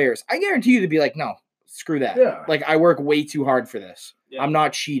best players, I guarantee you to be like, no, screw that. Yeah. Like, I work way too hard for this. Yeah. I'm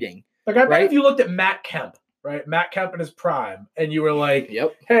not cheating. Like, I bet right? if you looked at Matt Kemp, right? Matt Kemp in his prime, and you were like,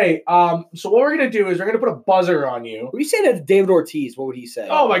 Yep. hey, so what we're going to do is we're going to put a buzzer on you. What do you say to David Ortiz? What would he say?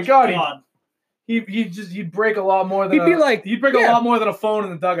 Oh, my God. He'd break a lot more than He'd be like, a lot more than a phone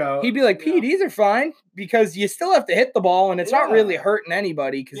in the dugout. He'd be like, PEDs are fine because you still have to hit the ball and it's not really hurting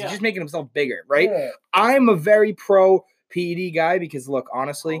anybody because he's just making himself bigger, right? Yeah. I'm a very pro PED guy because look,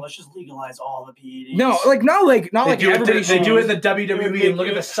 honestly, let's just legalize all the PEDs. no, like not like everybody. They do it in the WWE and look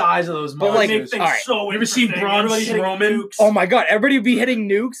at the size of those But, like, monsters. all right. So You ever seen Braun Strowman? Oh my God, everybody would be hitting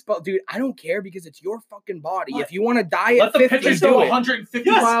nukes, but dude, I don't care because it's your fucking body. What? If you want to die Let at the 50, pitchers do go it. 150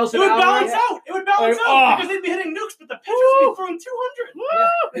 Yes, miles it an would hour. balance out. It would balance Like, out because they'd be hitting nukes, but the pitchers would be throwing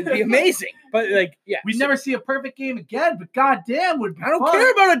 200. It'd be amazing. But like, yeah, We'd never see a perfect game again, but goddamn, would be I don't fun.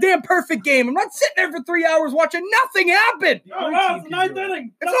 care about a damn perfect game. I'm not sitting there for 3 hours watching nothing happen. The only Oh, team it's the can ninth do it.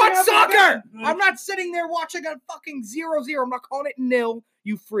 inning. It's Nothing not happened soccer. again. I'm not sitting there watching a fucking 0-0. I'm not calling it nil,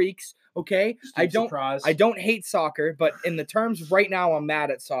 you freaks. Okay, I don't hate soccer, but in the terms right now, I'm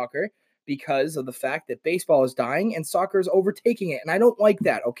mad at soccer because of the fact that baseball is dying and soccer is overtaking it, and I don't like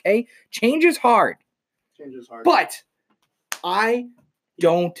that. Okay, change is hard, but I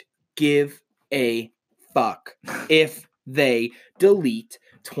don't give a fuck if they delete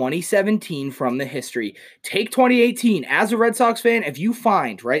 2017 from the history. Take 2018 as a Red Sox fan. If you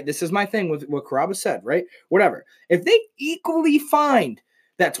find, right, this is my thing with what Carabas said, right? Whatever. If they equally find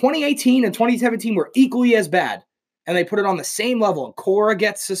that 2018 and 2017 were equally as bad, and they put it on the same level, and Cora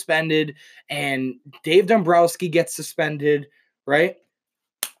gets suspended, and Dave Dombrowski gets suspended, right?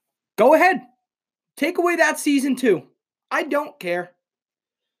 Go ahead. Take away that season too. I don't care.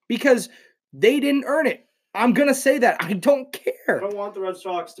 Because they didn't earn it. I'm going to say that. I don't I care. don't want the Red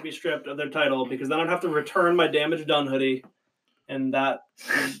Sox to be stripped of their title because then I'd have to return my damaged done hoodie. And that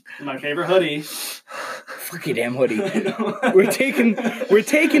is my favorite hoodie. Fuck your damn hoodie. I know. We're taking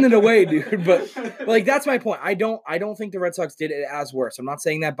it away, dude. But like, that's my point. I don't think the Red Sox did it as worse. I'm not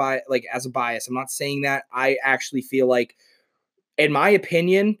saying that as a bias. I'm not saying that. I actually feel like, in my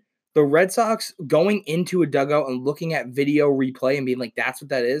opinion, the Red Sox going into a dugout and looking at video replay and being like, that's what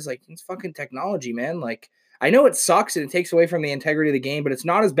that is. Like, it's fucking technology, man. Like, I know it sucks and it takes away from the integrity of the game, but it's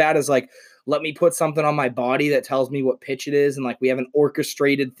not as bad as like, let me put something on my body that tells me what pitch it is. And like, we have an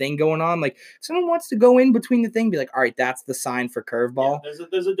orchestrated thing going on. Like, if someone wants to go in between the thing, be like, all right, that's the sign for curveball. Yeah,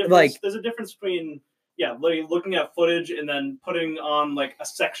 there's a difference. Like, there's a difference between, looking at footage and then putting on like a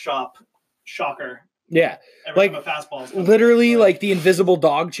sex shop shocker. Yeah. Every Like, time a fastball is coming. literally like the invisible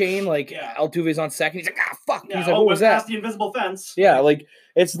dog chain, like Yeah. Altuve's on second. He's like, fuck. Yeah, He's like, what was that? Past the invisible fence. Yeah, like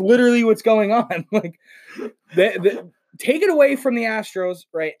it's literally what's going on. Like, take it away from the Astros,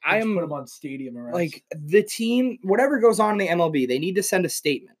 right? I am put them on stadium arrest. like the team. Whatever goes on in the MLB, they need to send a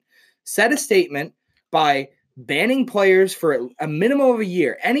statement. Set a statement by banning players for a minimum of a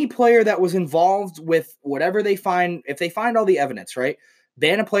year. Any player that was involved with whatever they find, if they find all the evidence, right?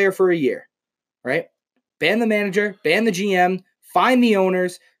 Ban a player for a year, right? Ban the manager, ban the GM, find the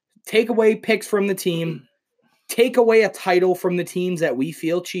owners, take away picks from the team, take away a title from the teams that we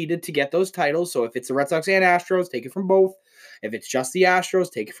feel cheated to get those titles. So if it's the Red Sox and Astros, take it from both. If it's just the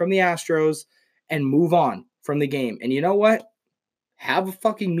Astros, take it from the Astros and move on from the game. And you know what? Have a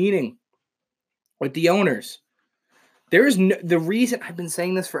fucking meeting with the owners. There is the reason I've been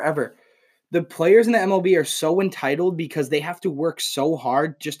saying this forever. The players in the MLB are so entitled because they have to work so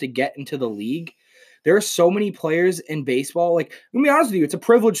hard just to get into the league. There are so many players in baseball. Like, let me be honest with you, it's a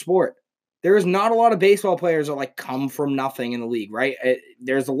privileged sport. There is not a lot of baseball players that like come from nothing in the league, right?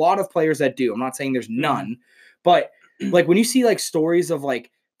 There's a lot of players that do. I'm not saying there's none, but like when you see like stories of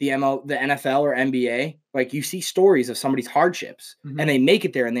like the NFL or NBA, like you see stories of somebody's hardships and they make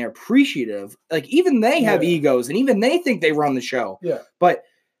it there and they're appreciative. Like even they have egos and even they think they run the show. Yeah. But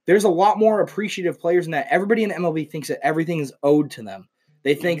there's a lot more appreciative players in that. Everybody in the MLB thinks that everything is owed to them.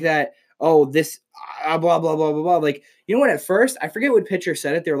 They think that, oh, this blah, blah, blah, blah, blah. Like, you know what? At first, I forget what pitcher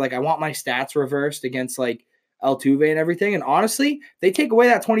said it. They were like, I want my stats reversed against like Altuve and everything. And honestly, they take away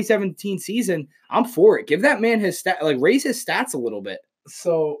that 2017 season. I'm for it. Give that man his stat, like raise his stats a little bit.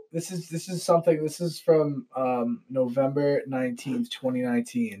 So this is something. This is from November 19th,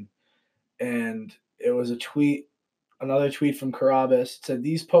 2019, and it was a tweet. Another tweet from Carabas. It said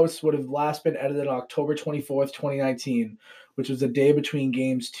these posts would have last been edited on October 24th, 2019, which was the day between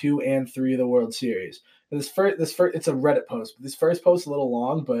games 2 and 3 of the World Series. And this first, it's a Reddit post. This first post is a little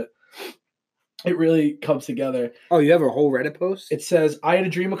long, but it really comes together. Oh, you have a whole Reddit post? It says, I had a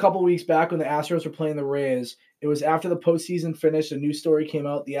dream a couple weeks back when the Astros were playing the Rays. It was after the postseason finished. A news story came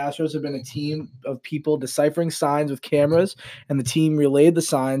out. The Astros have been a team of people deciphering signs with cameras, and the team relayed the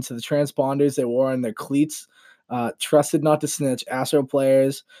signs to the transponders they wore on their cleats. Trusted not to snitch. Astro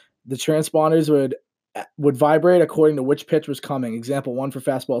players. The transponders would vibrate according to which pitch was coming. Example, 1 for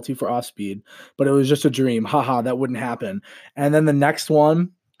fastball, 2 for off speed. But it was just a dream. Haha, that wouldn't happen. And then the next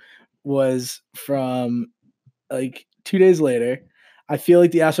one was from like 2 days later. I feel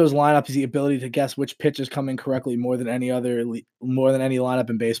like the Astros lineup has the ability to guess which pitch is coming correctly more than any lineup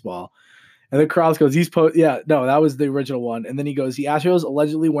in baseball. And then Krause goes, that was the original one. And then he goes, the Astros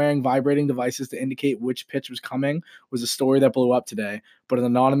allegedly wearing vibrating devices to indicate which pitch was coming was a story that blew up today, but an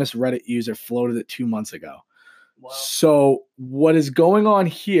anonymous Reddit user floated it 2 months ago. Wow. So what is going on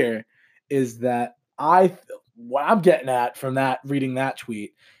here is that what I'm getting at from reading that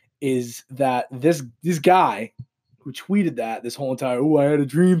tweet is that this guy who tweeted this whole entire, I had a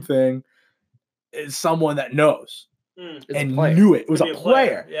dream thing, is someone that knows. And knew it. It was a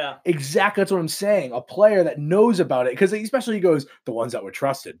player. Yeah. Exactly. That's what I'm saying. A player that knows about it. Because especially he goes, the ones that were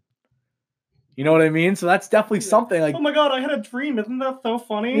trusted. You know what I mean? So that's definitely something like, oh my God, I had a dream. Isn't that so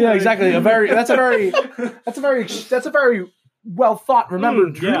funny? Yeah, exactly. That's a very well thought,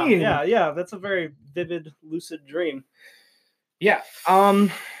 remembered dream. Yeah. That's a very vivid, lucid dream. Yeah.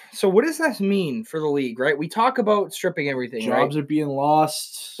 So what does that mean for the league, right? We talk about stripping everything, Jobs are being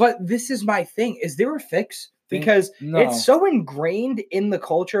lost. But this is my thing. Is there a fix? Because it's so ingrained in the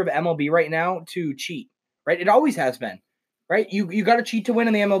culture of MLB right now to cheat, right? It always has been, right? You got to cheat to win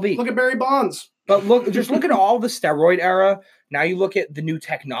in the MLB. Look at Barry Bonds. But just look at all the steroid era. Now you look at the new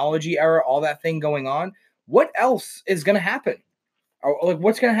technology era, all that thing going on. What else is going to happen? Like,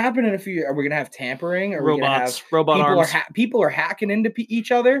 what's going to happen in a few years? Are we going to have tampering? Are robots, robot arms. People are hacking into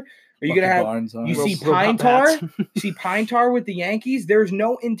each other. Are you going to have? You see pine tar? You see pine tar with the Yankees? There's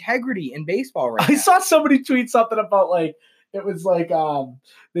no integrity in baseball right now. I saw somebody tweet something about like it was like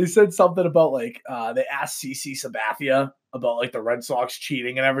they said something about like they asked CC Sabathia about like the Red Sox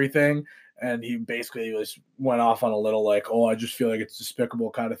cheating and everything, and he basically went off on a little like, oh, I just feel like it's despicable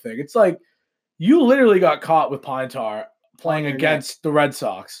kind of thing. It's like you literally got caught with pine tar playing against the Red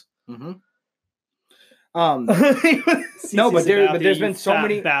Sox. Mm-hmm. No, but there's been so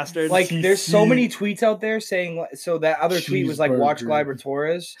many bastards. Like there's so many tweets out there saying. So that other tweet was like, watch Gleyber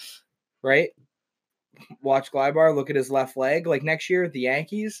Torres, right? Watch Gleyber. Look at his left leg. Like next year at the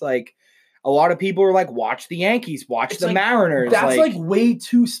Yankees, like a lot of people are like, watch the Yankees, watch the Mariners. That's like way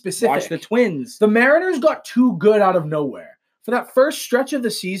too specific. Watch the Twins. The Mariners got too good out of nowhere. For that first stretch of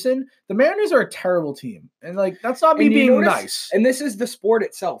the season, the Mariners are a terrible team. And, like, that's not me being nice. And this is the sport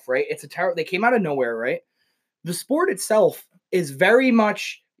itself, right? It's they came out of nowhere, right? The sport itself is very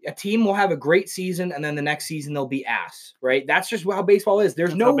much a team will have a great season, and then the next season they'll be ass, right? That's just how baseball is.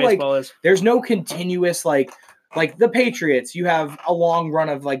 There's there's no continuous, like the Patriots, you have a long run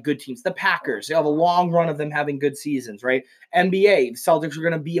of, like, good teams. The Packers, you have a long run of them having good seasons, right? NBA, the Celtics are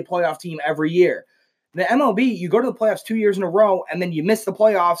going to be a playoff team every year. The MLB, you go to the playoffs 2 years in a row, and then you miss the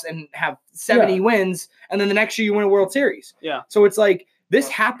playoffs and have 70 wins, and then the next year you win a World Series. Yeah. So it's like this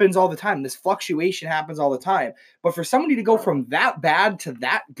happens all the time. This fluctuation happens all the time. But for somebody to go from that bad to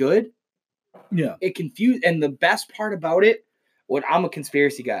that good, it confused. And the best part about it, when I'm a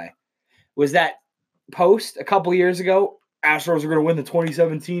conspiracy guy, was that post a couple years ago, Astros were going to win the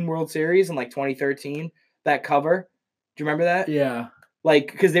 2017 World Series in like 2013. That cover, do you remember that? Yeah.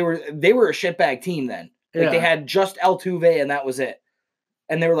 Like, because they were a shitbag team then. Like they had just Altuve and that was it.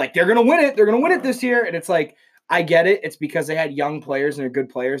 And they were like, they're gonna win it. They're gonna win it this year. And it's like, I get it. It's because they had young players and they're good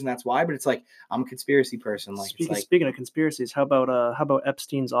players, and that's why. But it's like, I'm a conspiracy person. Like, Speaking of conspiracies, how about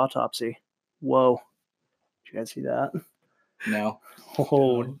Epstein's autopsy? Whoa, did you guys see that? No.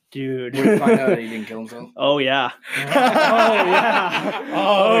 Oh, dude. We find out that he didn't kill himself. Oh yeah.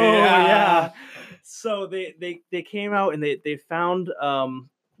 Oh yeah. So they came out and they found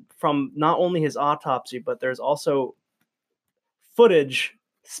from not only his autopsy, but there's also footage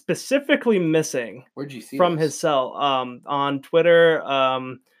specifically missing Where'd you see from this? his cell on Twitter.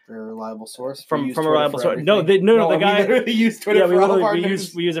 For a reliable source? From We use a Twitter reliable for source. everything? No, the guy. We literally use Twitter Yeah, for all of our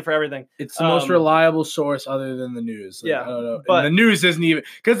news. we use it for everything. It's the most reliable source other than the news. Like, Yeah, I don't know. but And the news isn't even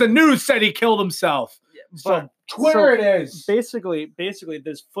because the news said he killed himself. So Twitter it is. Basically,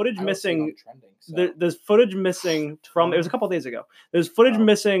 there's footage I don't see it missing. on trending, so. There's footage missing from. It was a couple of days ago. There's footage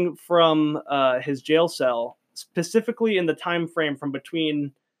missing from his jail cell, specifically in the time frame from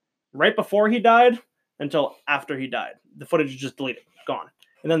between right before he died until after he died. The footage is just deleted, gone.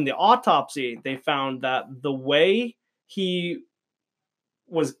 And then the autopsy, they found that the way he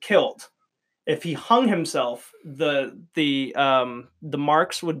was killed, if he hung himself, the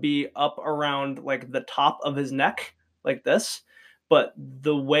marks would be up around like the top of his neck, like this. But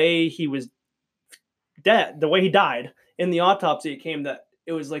the way he was dead, the way he died in the autopsy, it came that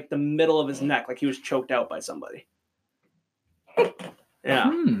it was like the middle of his neck, like he was choked out by somebody.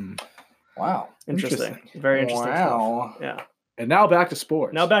 Yeah. Wow. Interesting. Very interesting. Wow. Stuff. Yeah. And now back to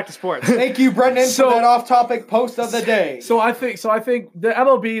sports. Thank you, Brendan, for that off-topic post of the day. So I think the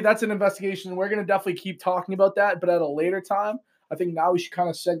MLB, that's an investigation. We're going to definitely keep talking about that, but at a later time. I think now we should kind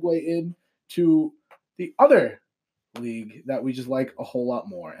of segue in to the other league that we just like a whole lot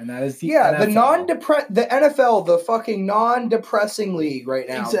more, and that is the NFL. the NFL, the fucking non-depressing league right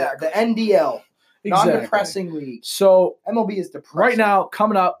now. Exactly. The NDL. Exactly. Non-depressing league. So MLB is depressing. right now,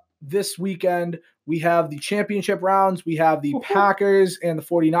 coming up this weekend, we have the championship rounds. We have the Packers and the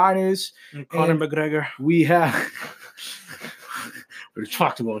 49ers. And Conor McGregor. We have we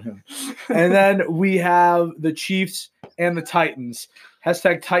talked about him. And then we have the Chiefs and the Titans.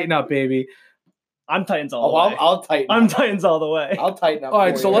 Hashtag tighten up, baby. I'm Titans all the way. I'll tighten up. I'm Titans all the way. I'll tighten up. All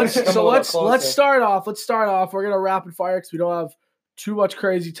right, for so you. let's start off. We're gonna rapid fire because we don't have too much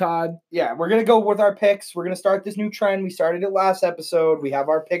crazy time. Yeah, we're going to go with our picks. We're going to start this new trend. We started it last episode. We have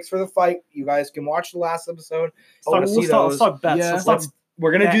our picks for the fight. You guys can watch the last episode. Let's talk bets. Yeah.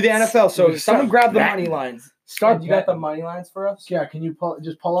 We're going to do the NFL. So someone grab the betting. money lines. Start. You got the money lines for us? Yeah, can you pull up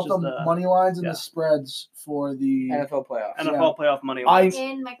the money lines and the spreads for the NFL playoffs. NFL playoff money lines.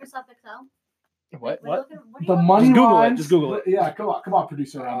 In Microsoft Excel. What? The money Just Google it. lines. Just Google it. Yeah, come on,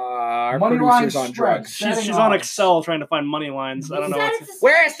 producer. Our money producer's lines on drugs. spreads. She's on Excel trying to find money lines. I don't know what's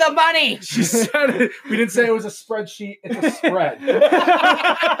Where's the money? She said it. We didn't say it was a spreadsheet. It's a spread.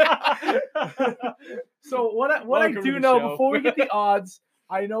 So what I Welcome do to the know show. before we get the odds,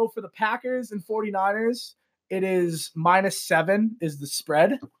 I know for the Packers and 49ers, it is -7 is the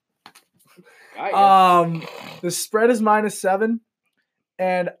spread. The spread is -7.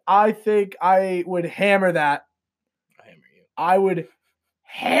 And I think I would hammer that. I would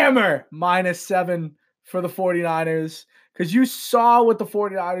hammer -7 for the 49ers. Because you saw what the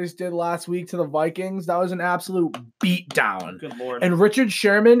 49ers did last week to the Vikings. That was an absolute beatdown. Good Lord. And Richard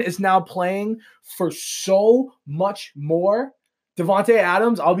Sherman is now playing for so much more. Devontae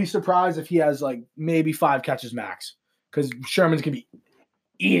Adams, I'll be surprised if he has like maybe 5 catches max. Because Sherman's going to be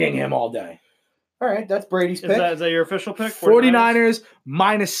eating him all day. All right, that's Brady's pick. Is that your official pick? 49ers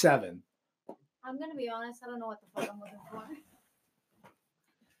 -7. I'm going to be honest. I don't know what the fuck I'm looking for.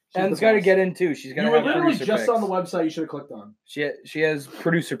 Jen's got to get in too. She's got to You were have literally producer just picks. on the website. You should have clicked on. She has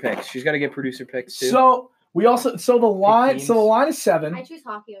producer picks. She's got to get producer picks too. So we also the line teams. so the line is 7. I choose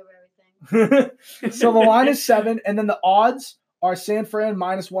hockey over everything. So the line is 7, and then the odds are San Fran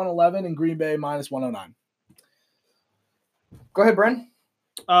 -111 and Green Bay -109. Go ahead, Bren.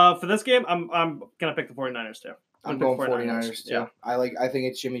 For this game, I'm gonna pick the 49ers too. I'm gonna going pick 49ers too. Yeah, I think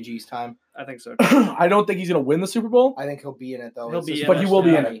it's Jimmy G's time. I think so. I don't think he's going to win the Super Bowl, I think he'll be in it though. He'll be in but he will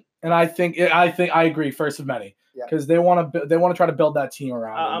be in it. it. And I agree. First of many. Yeah. because they want to try to build that team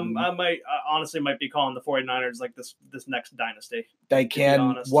around. I honestly might be calling the 49ers like this next dynasty. They can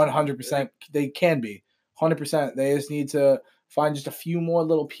honest. 100%. They can be 100%. They just need to find just a few more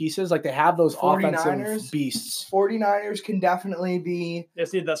little pieces. Like they have those 49ers offensive beasts. 49ers can definitely be They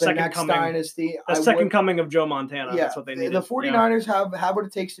just need the the second next coming. dynasty. The second coming of Joe Montana. Yeah, That's what they need. The 49ers have what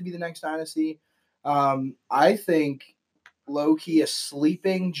it takes to be the next dynasty. I think low-key a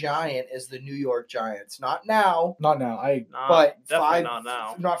sleeping giant is the New York Giants. Not now, Not now. but definitely not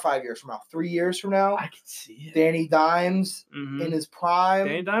now. Not 5 years from now. 3 years from now. I can see it. Danny Dimes in his prime.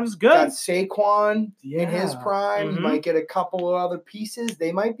 Danny Dimes is good. Got Saquon in his Yeah. prime. He Mhm. might get a couple of other pieces.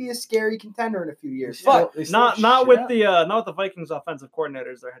 They might be a scary contender in a few years. Still- But they still Not shit with out. the Vikings offensive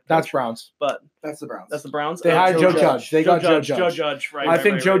coordinators. Their head That's coach. Browns. But that's the Browns. that's the Browns. They hired Joe Judge. They got Joe Joe Judge. Judge. Right. I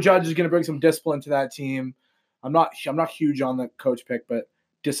think right, Joe right. Judge is going to bring some discipline to that team. I'm not huge on the coach pick, but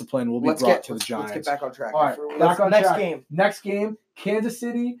discipline will be brought to the Giants. Let's get back on track. All right, Let's back on next track. game. Next game, Kansas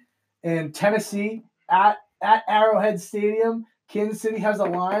City and Tennessee at Arrowhead Stadium. Kansas City has a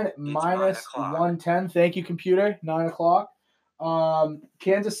line at minus 110. Thank you, computer. 9:00.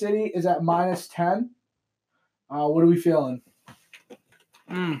 Kansas City is at minus 10. What are we feeling?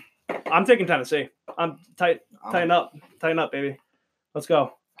 I'm taking Tennessee. I'm tighten up, baby. Let's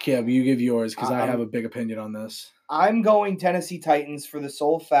go. Kib, you give yours because I I'm- have a big opinion on this. I'm going Tennessee Titans for the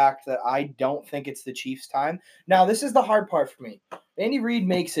sole fact that I don't think it's the Chiefs' time. Now, this is the hard part for me. Andy Reid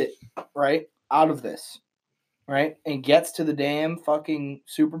makes it, right, out of this, right, and gets to the damn fucking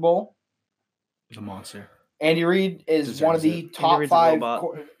Super Bowl. He's a monster. Andy Reid is Deserves one of the it. top Reid's a 5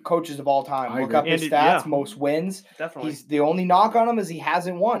 robot. coaches of all time. I Look agree. up his Andy- stats, yeah. most wins. Definitely. He's the only knock on him is he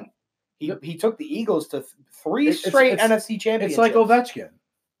hasn't won. Yep. He took the Eagles to 3 It's- straight it's- NFC championships. It's like Ovechkin.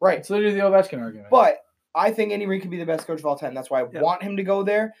 right? It's literally the Ovechkin argument. But I think Andy Reid could be the best coach of all time. That's why I Yeah. want him to go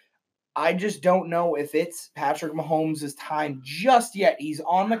there. I just don't know if it's Patrick Mahomes' time just yet. He's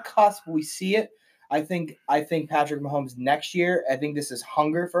on the cusp. We see it. I think Patrick Mahomes next year, I think this is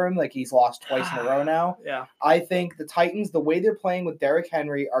hunger for him. Like he's lost twice in a row now. Yeah. I think the Titans, the way they're playing with Derrick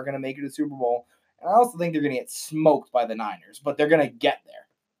Henry, are going to make it to the Super Bowl. And I also think they're going to get smoked by the Niners, but they're going to get there.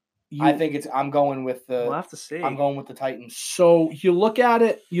 I think I'm going with the We'll have to see. I'm going with the Titans. So you look at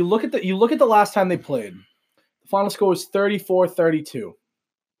it, you look at the last time they played. The final score was 34-32.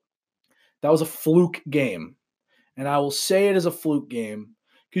 That was a fluke game. And I will say it is a fluke game.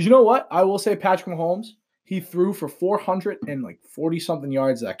 Because you know what? I will say Patrick Mahomes, he threw for 440 something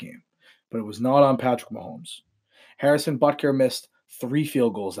yards that game. But it was not on Patrick Mahomes. Harrison Butker missed 3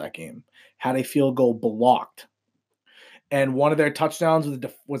 field goals that game. Had a field goal blocked. And one of their touchdowns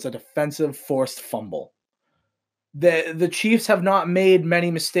was a defensive forced fumble. The Chiefs have not made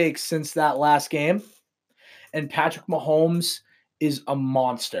many mistakes since that last game. And Patrick Mahomes is a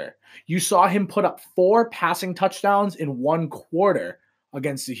monster. You saw him put up 4 passing touchdowns in 1 quarter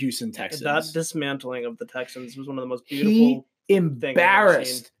against the Houston Texans. That dismantling of the Texans was one of the most He beautiful.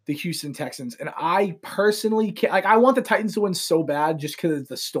 embarrassed the Houston Texans. And I personally can't, I want the Titans to win so bad just because of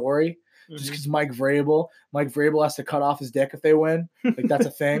the story. Just because Mike Vrabel has to cut off his dick if they win. Like that's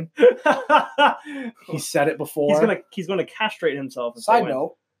a thing. He said it before. He's gonna castrate himself. if they Side win.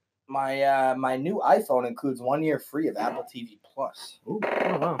 note, my new iPhone includes 1 year free of Apple TV Plus, Ooh,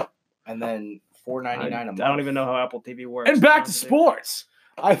 oh wow. and then $4.99 a month. I don't even know how Apple TV works. And back to sports.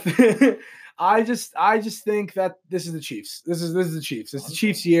 I just think that this is the Chiefs. This is the Chiefs. It's the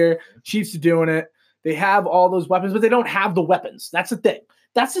Chiefs' year. Chiefs are doing it. They have all those weapons, but they don't have the weapons. That's the thing.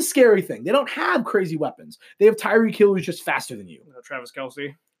 That's the scary thing. They don't have crazy weapons. They have Tyreek Hill who's just faster than you. Travis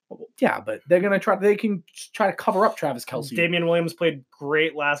Kelce. Yeah, but they're gonna try. They can try to cover up Travis Kelce. Damian Williams played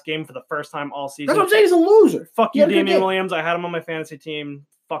great last game for the first time all season. That's what I'm saying. He's a loser. Fuck He you, had a good Damian game. Williams. I had him on my fantasy team.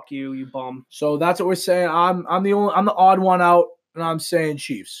 Fuck you, you bum. So that's what we're saying. I'm the odd one out, and I'm saying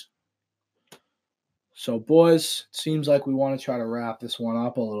Chiefs. So boys, it seems like we want to try to wrap this one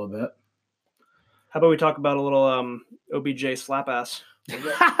up a little bit. How about we talk about a little OBJ slap ass? I'm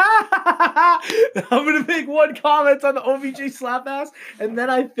gonna make one comment on the OBJ slap ass, and then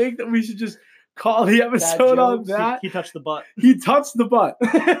I think that we should just call the episode on jokes. that. He touched the butt. He touched the butt.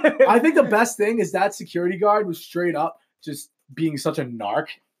 I think the best thing is that security guard was straight up just being such a narc,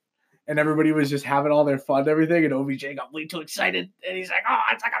 and everybody was just having all their fun and everything, and OBJ got way too excited, and he's like, "Oh,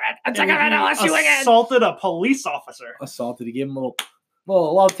 it's like a man, LSU again." Assaulted a police officer. Assaulted. He gave him a little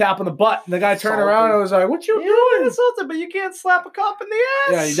tap on the butt, and the guy turned around and was like, "What you doing?" Assaulted, but you can't slap a cop in the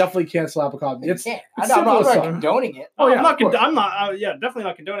ass. Yeah, you definitely can't slap a cop. It's I'm it's not simple assault. condoning it. Oh, yeah, I'm not. of course. I'm not. Yeah, definitely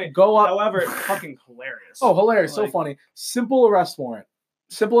not condoning. Go up. However, it's fucking hilarious. Oh, hilarious. So Like- funny. Simple arrest warrant.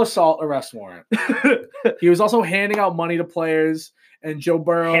 Simple assault arrest warrant. He was also handing out money to players, and Joe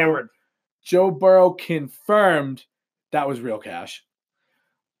Burrow. Hammered. Joe Burrow confirmed that was real cash.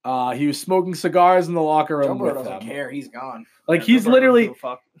 He was smoking cigars in the locker room Joe Burrow with doesn't them. care. He's gone. Like Yeah, he's Joe Burrow doesn't literally give a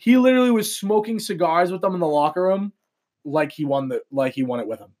fuck. he literally was smoking cigars with them in the locker room, like he won it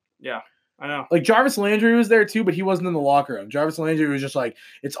with them. Yeah, I know. Like Jarvis Landry was there too, but he wasn't in the locker room. Jarvis Landry was just like,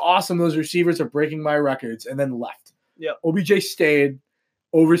 "It's awesome. Those receivers are breaking my records," and then left. Yep. OBJ stayed,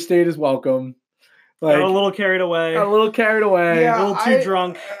 overstayed his welcome. Like Got a little carried away. a little carried away. a little too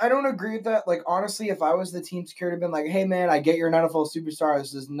drunk. I don't agree with that. Like, honestly, if I was the team security, I'd been like, hey, man, I get you're an NFL superstar.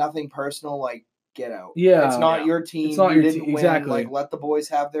 This is nothing personal. Like, get out. Yeah. It's not Yeah. your team. It's not you your didn't team. win. Exactly. Like, let the boys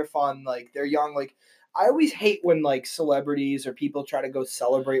have their fun. Like, they're young. Like, I always hate when, like, celebrities or people try to go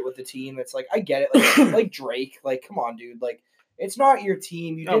celebrate with the team. It's like, I get it. Like, like Drake. Like, come on, dude. Like, it's not your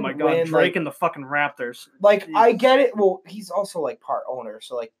team. You Oh didn't my God, win. Drake Like, and the fucking Raptors. like I Jesus. get it. Well, he's also, like, part owner.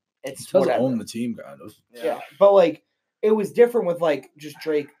 So, like, it's He does whatever. own the team, kind of. Yeah. But like it was different with like just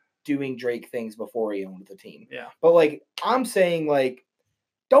Drake doing Drake things before he owned the team. Yeah. But like I'm saying like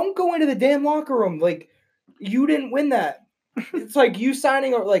don't go into the damn locker room. Like you didn't win that. It's like you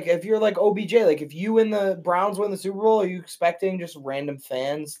signing or like if you're like OBJ, like if you and the Browns win the Super Bowl, are you expecting just random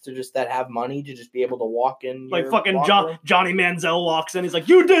fans to just that have money to just be able to walk in Like your fucking locker room? Johnny Manziel walks in. He's like,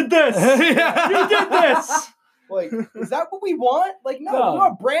 "You did this. You did this." Like, is that what we want? Like, no, No. we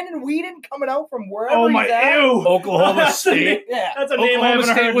want Brandon Whedon coming out from wherever Oh my he's at. ew. Oklahoma That's a State. name- Yeah. That's a name I Oklahoma haven't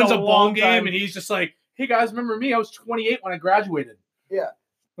State heard wins in a a bowl long game, time. and he's just like, "Hey guys, remember me? I was 28 when I graduated." Yeah.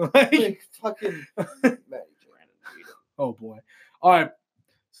 Like, Like fucking oh boy. All right.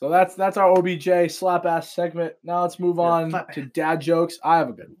 So that's our OBJ slap ass segment. Now let's move on slap to dad jokes. I have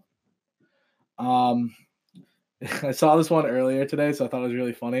a good one. I saw this one earlier today, so I thought it was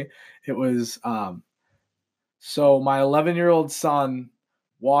really funny. It was so my 11-year-old son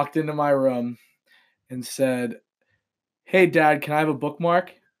walked into my room and said, "Hey dad, can I have a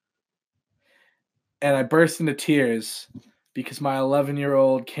bookmark?" And I burst into tears because my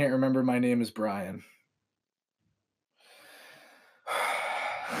 11-year-old can't remember my name is Brian.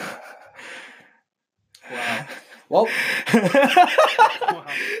 Wow. Well, Wow.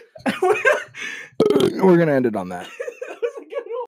 we're gonna end it on that.